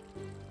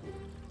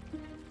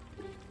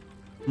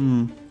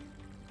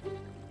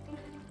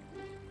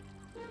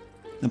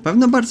 Na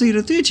pewno bardzo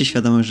irytuje cię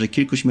świadomość, że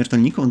kilku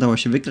śmiertelnikom udało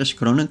się wykraść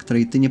koronę,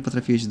 której ty nie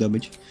potrafiłeś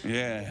zdobyć.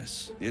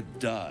 Yes, it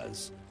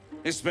does.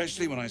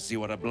 Especially when I see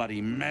what a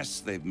bloody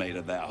mess they've made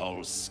of their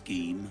whole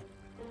scheme.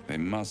 They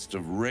must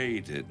have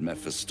raided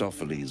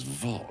Mephistopheles'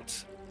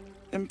 vault.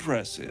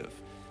 Impressive,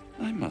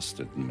 I must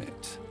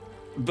admit.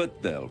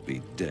 But they'll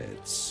be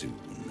dead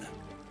soon.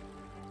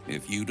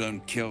 If you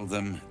don't kill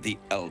them, the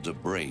Elder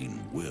Brain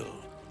will.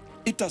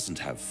 It doesn't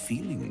have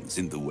feelings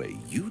in the way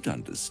you'd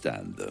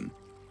understand them.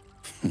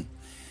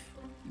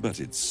 But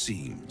it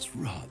seems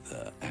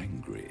rather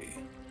angry.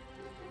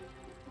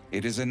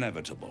 It is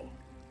inevitable.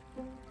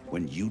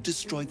 When you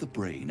destroy the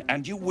brain,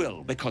 and you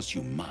will because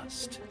you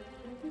must,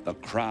 the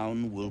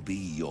crown will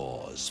be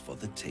yours for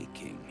the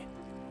taking.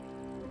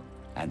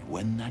 And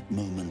when that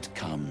moment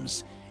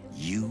comes,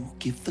 you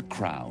give the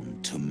crown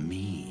to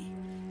me.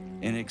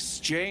 In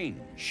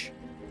exchange,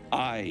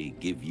 I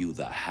give you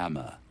the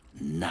hammer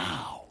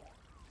now.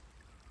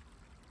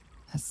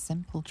 A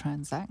simple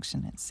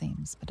transaction, it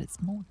seems, but it's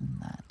more than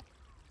that.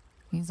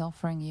 He's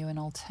offering you an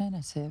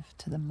alternative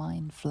to the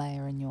mind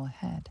flayer in your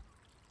head.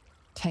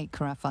 Take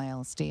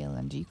Rafael's deal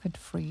and you could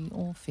free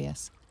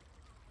Orpheus.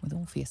 With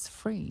Orpheus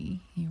free,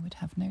 you would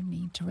have no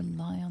need to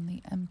rely on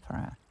the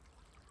Emperor.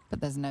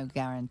 But there's no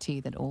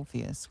guarantee that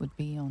Orpheus would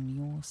be on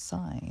your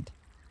side.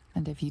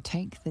 And if you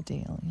take the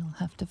deal, you'll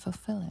have to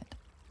fulfill it.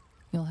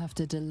 You'll have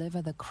to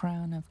deliver the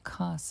crown of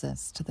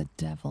Casus to the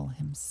devil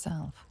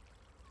himself.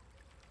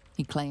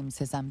 He claims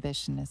his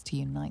ambition is to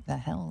unite the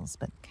Hells,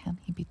 but can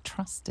he be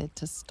trusted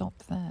to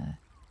stop there?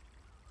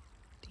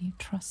 Do you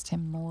trust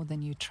him more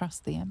than you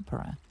trust the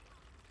Emperor?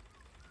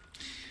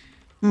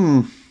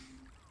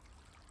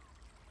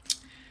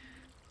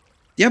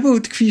 Diabeł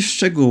tkwi w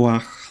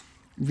szczegółach,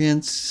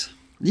 więc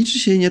liczy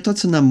się nie to,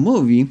 co nam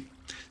mówi,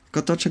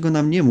 tylko to, czego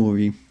nam nie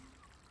mówi.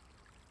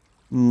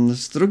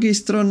 Z drugiej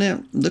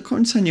strony do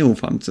końca nie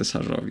ufam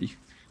cesarzowi.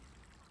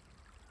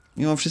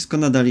 Mimo wszystko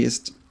nadal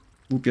jest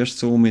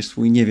łupiaszcą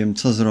umysłu i nie wiem,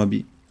 co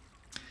zrobi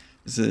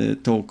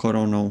z tą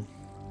koroną.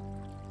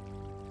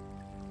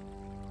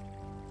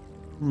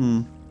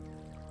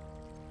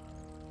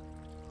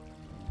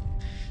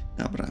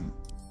 Dobra.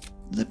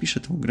 Zapiszę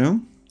tą grę.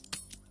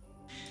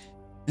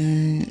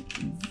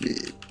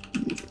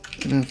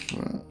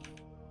 Rafaela.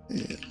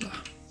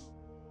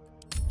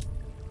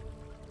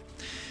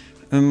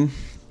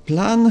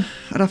 Plan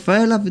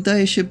Rafaela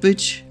wydaje się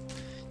być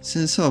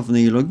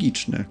sensowny i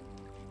logiczny.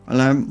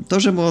 Ale to,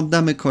 że mu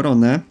oddamy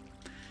koronę,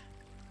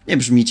 nie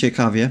brzmi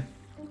ciekawie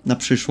na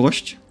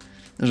przyszłość,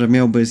 że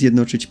miałby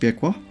zjednoczyć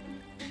piekło.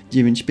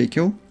 9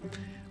 piekieł.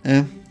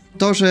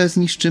 To, że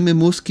zniszczymy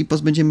mózg i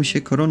pozbędziemy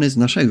się korony z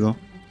naszego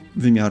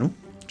wymiaru,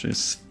 czy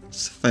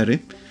sfery,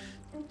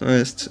 to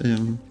jest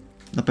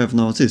na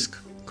pewno zysk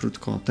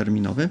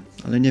krótkoterminowy,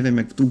 ale nie wiem,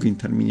 jak w długim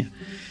terminie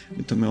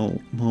by to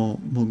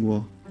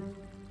mogło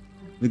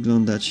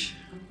wyglądać.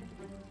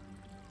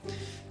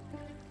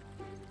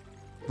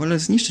 Wolę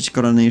zniszczyć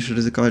koronę niż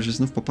ryzykować, że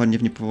znów popadnie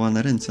w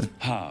niepowołane ręce.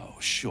 How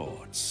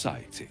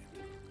short-sighted.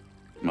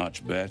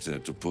 Much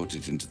better to put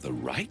it into the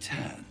right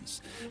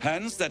hands.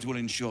 Hands that will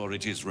ensure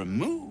it is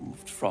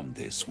removed from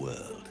this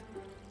world.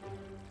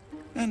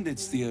 And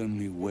it's the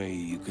only way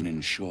you can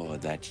ensure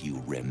that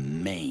you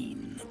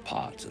remain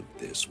part of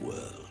this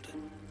world.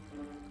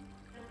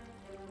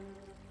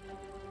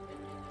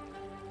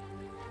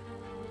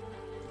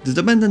 Gdy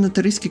zdobędę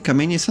neteryjskie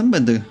kamienie,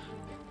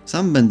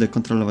 sam będę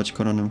kontrolować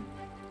koronę.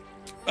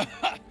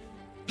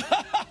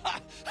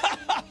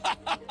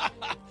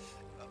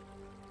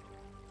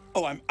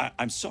 Oh,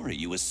 I'm sorry,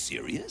 you were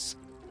serious?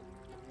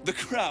 The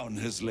crown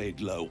has laid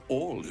low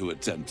all who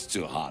attempt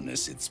to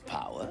harness its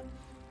power.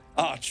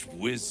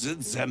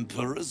 Arch-wizards,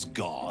 emperors,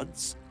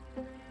 gods.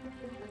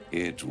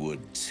 It would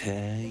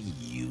tear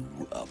you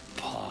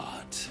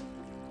apart.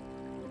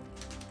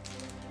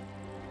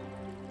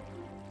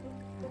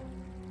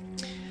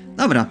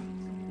 Dobra.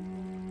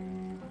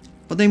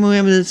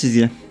 Podejmujemy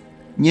decyzję.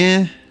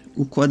 Nie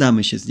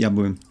układamy się z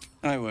diabłem.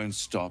 I won't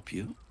stop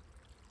you.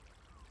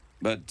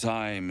 But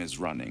time is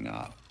running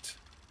out.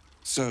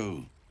 So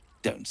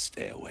don't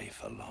stay away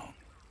for long.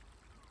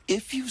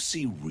 If you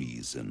see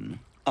reason,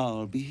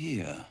 I'll be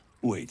here,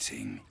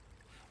 waiting.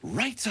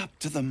 Right up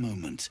to the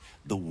moment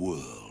the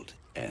world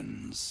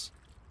ends.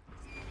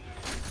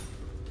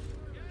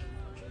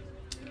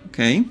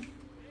 Okej.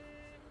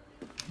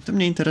 To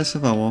mnie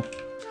interesowało.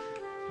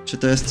 Czy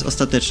to jest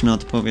ostateczna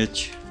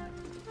odpowiedź?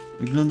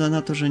 Wygląda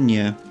na to, że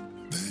nie.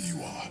 There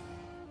you are.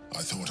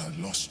 I thought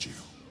I'd lost you.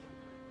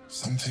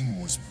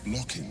 Something was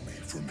blocking me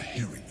from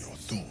hearing your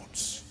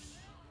thoughts.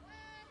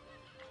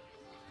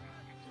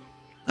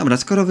 Dobra,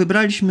 skoro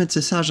wybraliśmy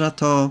cesarza,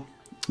 to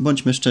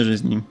bądźmy szczerzy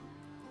z nim.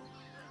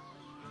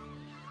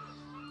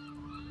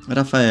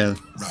 Rafael.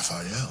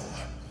 Rafael?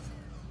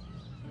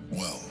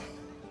 Well,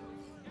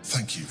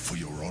 thank you for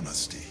your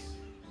honesty.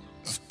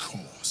 Of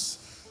course,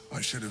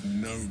 I should have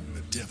known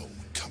the devil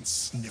would come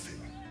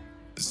sniffing.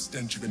 The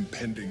stench of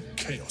impending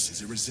chaos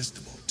is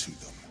irresistible to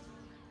them.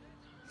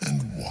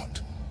 And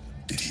what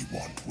did he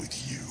want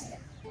with you?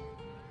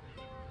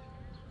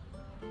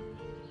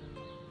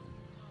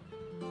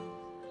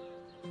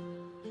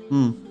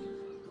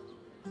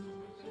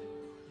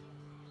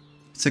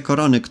 Chce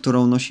korony,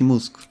 którą nosi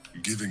mózg.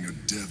 Giving a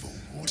devil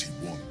what he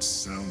wants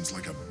sounds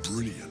like a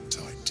brilliant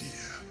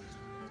idea.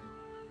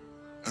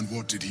 And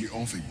what did he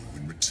offer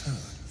you in return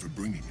for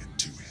bringing it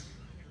to him?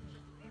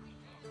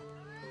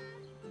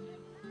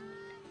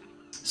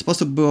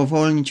 Sposób było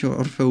uwolnić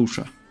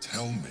Orfeusza.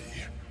 Tell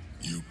me,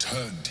 you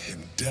turned him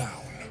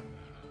down.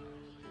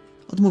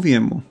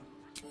 Odmówiłem mu.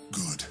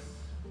 Good.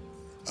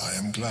 I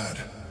am glad.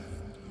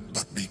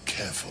 But be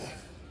careful.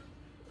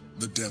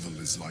 The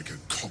devil is like a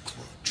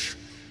cockroach.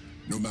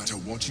 No matter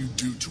what you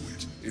do to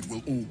it, it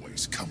will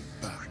always come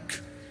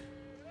back.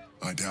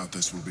 I doubt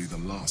this will be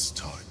the last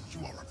time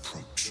you are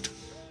approached.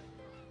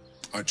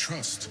 I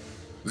trust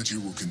that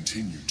you will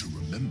continue to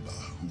remember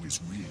who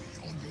is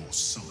really on your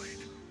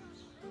side.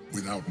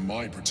 Without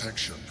my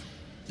protection,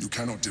 you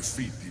cannot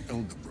defeat the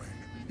Elder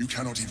Brain. You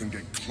cannot even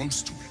get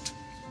close to it,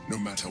 no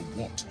matter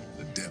what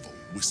the devil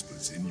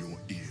whispers in your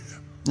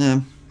ear.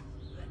 Nie.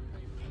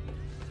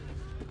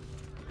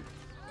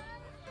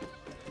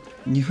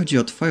 Nie chodzi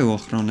o twoją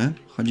ochronę,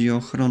 chodzi o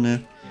ochronę,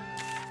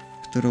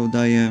 którą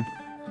daje...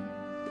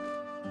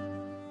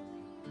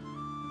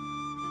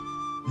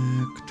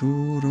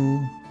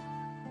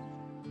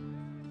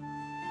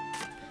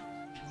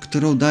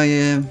 którą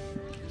daje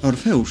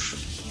Orfeusz.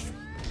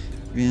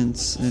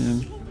 Więc...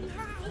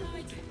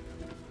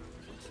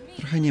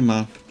 trochę nie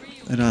ma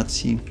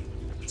racji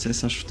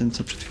cesarz w tym,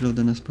 co przed chwilą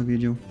do nas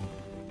powiedział.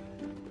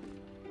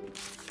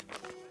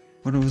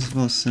 Porwał z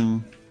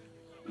wosem.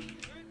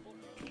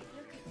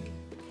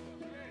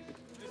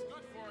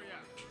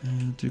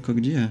 Tylko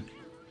gdzie?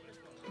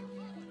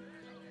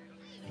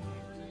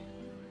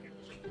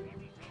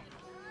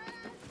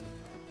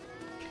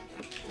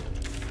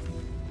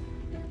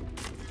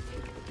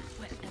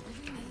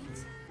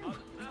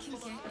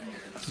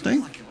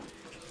 Tutaj?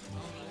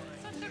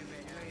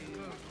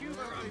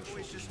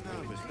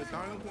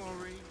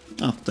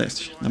 O, to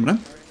jesteś. Dobra.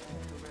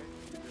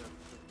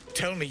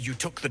 Tell me you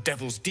took the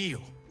devil's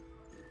deal.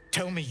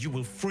 Tell me you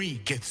will free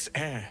Gith's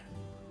heir.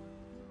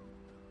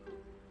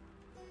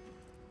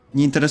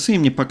 Nie interesuje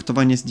mnie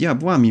paktowanie z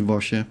diabłami,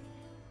 bosie.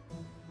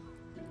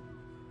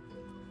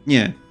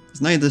 Nie.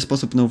 Znajdę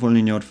sposób na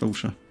uwolnienie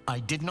Orfeusza.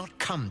 I did not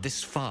come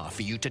this far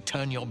for you to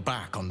turn your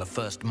back on the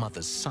first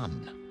mother's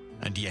son.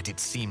 And yet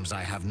it seems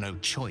I have no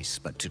choice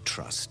but to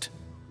trust.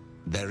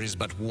 There is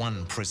but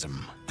one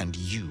prism, and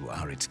you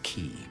are its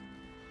key.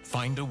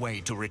 Find a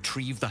way to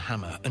retrieve the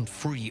hammer and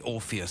free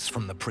Orpheus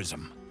from the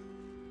prism.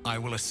 I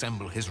will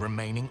assemble his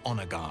remaining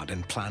honor guard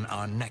and plan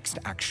our next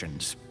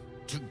actions.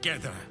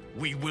 Together,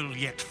 we will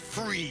yet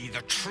free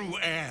the true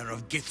heir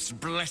of Gith's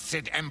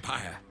blessed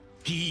empire.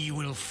 He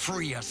will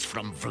free us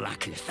from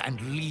Vlaakith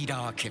and lead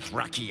our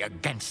Kithraki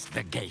against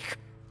the Geich.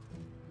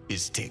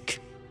 Istik,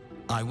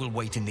 I will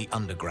wait in the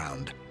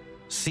underground.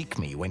 Seek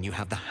me when you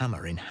have the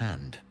hammer in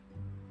hand.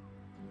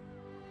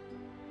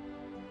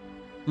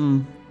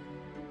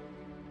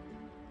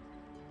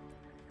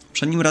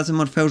 Poprzednim razem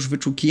Orfeusz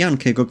wyczuł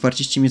kijankę, jego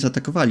gwardziści mnie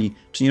zaatakowali.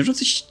 Czy nie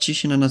rzucicie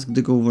się na nas,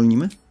 gdy go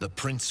uwolnimy? The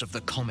Prince of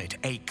the Comet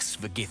aches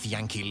for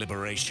Githyanki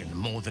liberation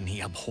more than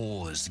he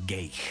abhors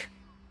Geich.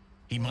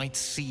 He might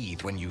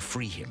seethe when you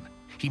free him.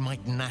 He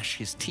might gnash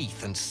his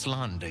teeth and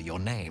slander your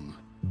name.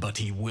 But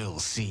he will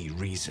see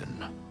reason.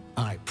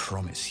 I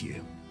promise you.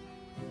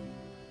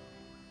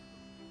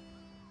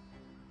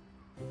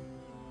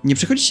 Nie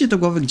przychodzi ci do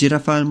głowy, gdzie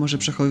Rafael może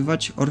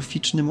przechowywać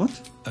orficzny młot?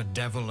 A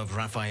devil of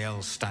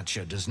Raphael's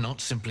stature does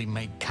not simply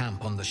make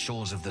camp on the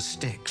shores of the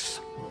Styx.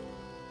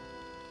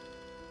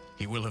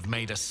 He will have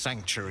made a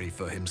sanctuary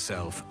for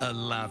himself, a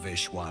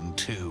lavish one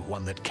too,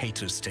 one that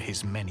caters to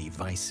his many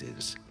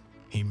vices.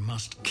 He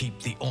must keep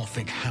the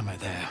Orphic hammer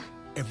there.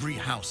 Every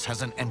house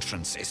has an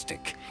entrance,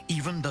 Istik,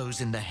 even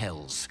those in the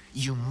hells.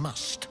 You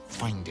must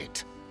find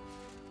it.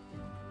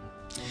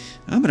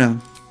 Dobra.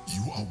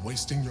 You are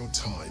wasting your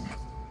time.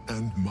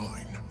 And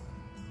mine.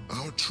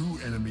 Our true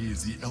enemy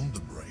is the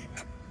Elder Brain.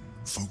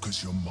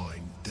 Focus your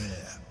mind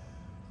there.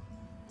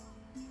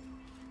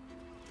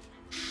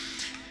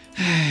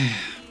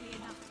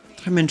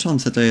 Trochę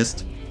męczące to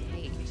jest.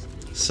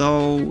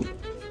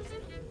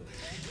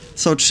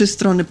 Są 3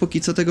 strony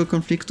póki co tego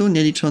konfliktu,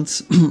 nie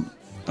licząc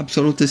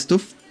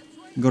absolutystów,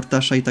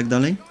 Gortasza i tak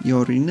dalej, i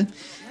Oriny.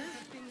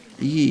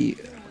 I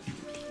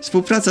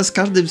współpraca z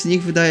każdym z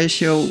nich wydaje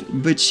się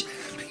być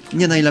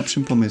nie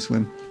najlepszym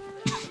pomysłem.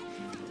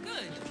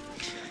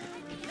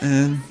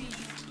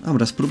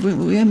 Dobra,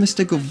 spróbujemy z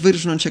tego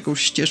wyrżnąć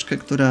jakąś ścieżkę,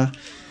 która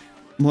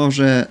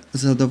może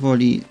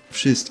zadowoli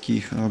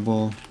wszystkich,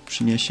 albo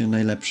przyniesie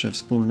najlepsze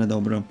wspólne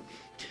dobro.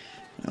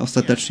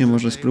 Ostatecznie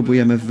może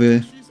spróbujemy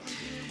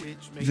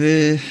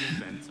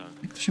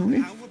jak to się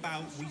mówi?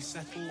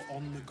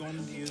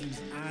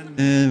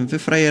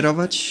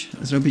 Wyfrajerować,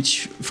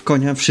 zrobić w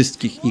konia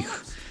wszystkich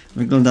ich.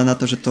 Wygląda na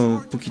to, że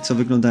to póki co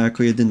wygląda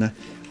jako jedyne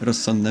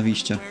rozsądne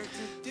wyjście.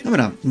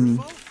 Dobra.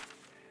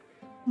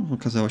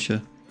 Okazało się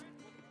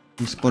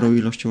sporą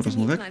ilością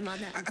rozmówek.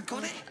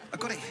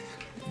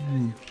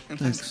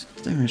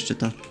 Tutaj jeszcze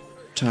ta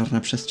czarna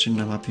przestrzeń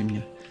na mapie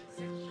mnie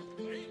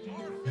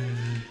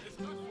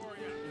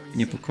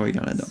niepokoi,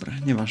 ale dobra,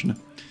 nieważne.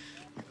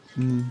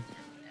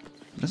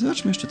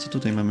 Zobaczmy jeszcze, co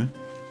tutaj mamy.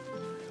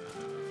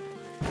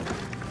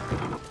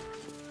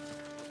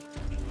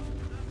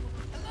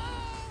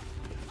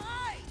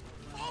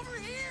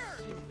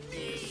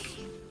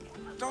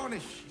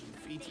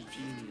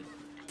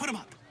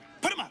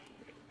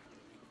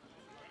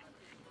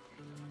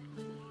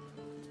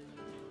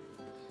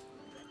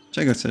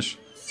 Czego chcesz?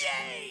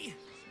 Yay!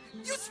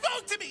 You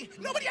spoke to me!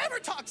 Nobody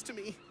ever talks to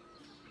me!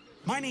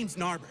 My name's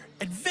Narber,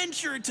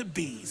 adventurer to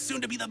be,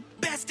 soon to be the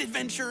best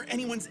adventurer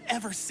anyone's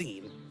ever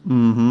seen.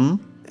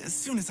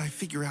 As soon as I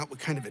figure out what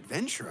kind of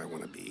adventurer I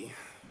want to be.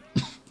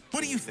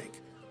 What do you think?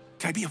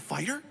 Can I be a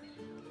fighter?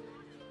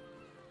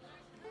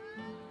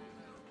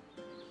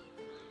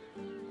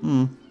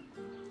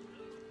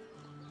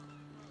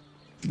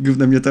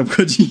 Gówno mnie to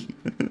obchodzi.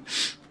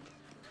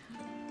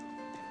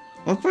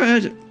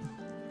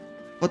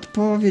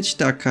 Odpowiedź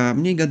taka.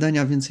 Mniej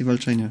gadania, więcej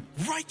walczenia.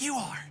 Right you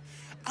are.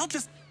 I'll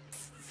just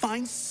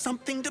find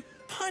something to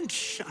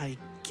punch, I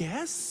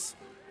guess.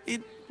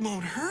 It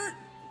won't hurt,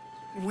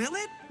 will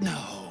it? No,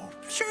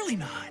 surely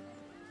not.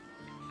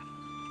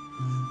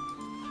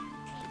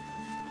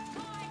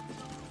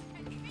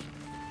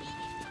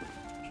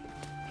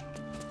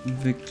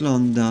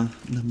 Wygląda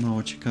na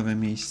mało ciekawe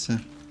miejsce.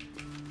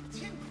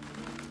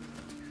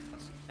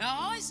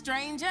 Ahoy,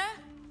 stranger.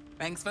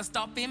 Thanks for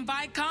stopping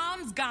by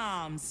Calm's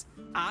Gums.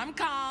 I'm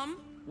Calm.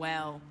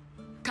 Well,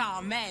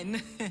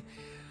 Carmen.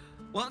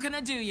 What can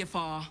I do you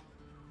for?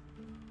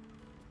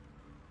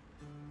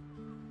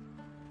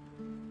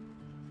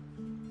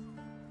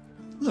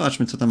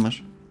 Zobaczmy, co tam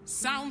masz.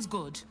 Sounds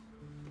good.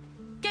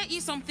 Get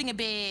you something a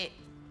bit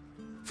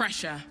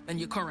fresher than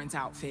your current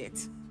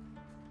outfit.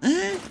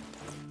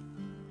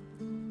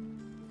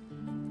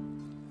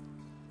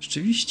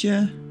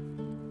 Rzeczywiście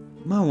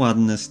ma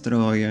ładne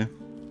stroje.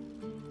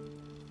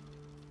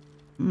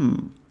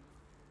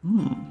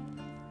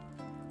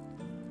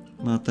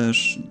 Ma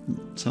też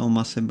całą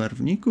masę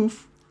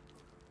barwników.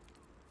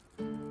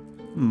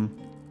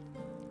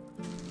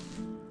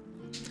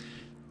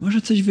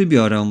 Może coś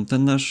wybiorę.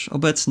 Ten nasz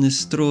obecny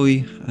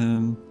strój,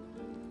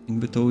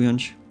 jakby to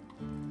ująć.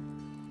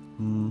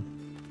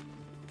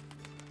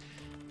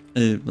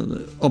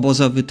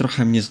 obozowy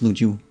trochę mnie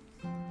znudził.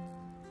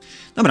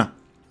 Dobra,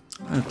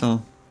 ale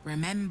to...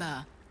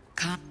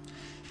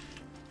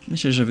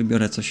 Myślę, że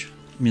wybiorę coś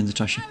w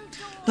międzyczasie.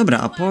 Dobra,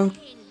 a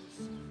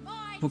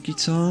póki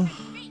co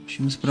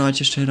musimy spróbować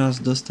jeszcze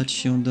raz dostać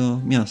się do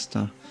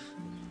miasta.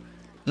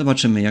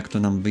 Zobaczymy, jak to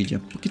nam wyjdzie.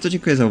 Póki co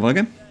dziękuję za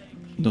uwagę.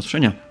 Do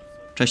usłyszenia.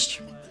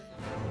 Cześć.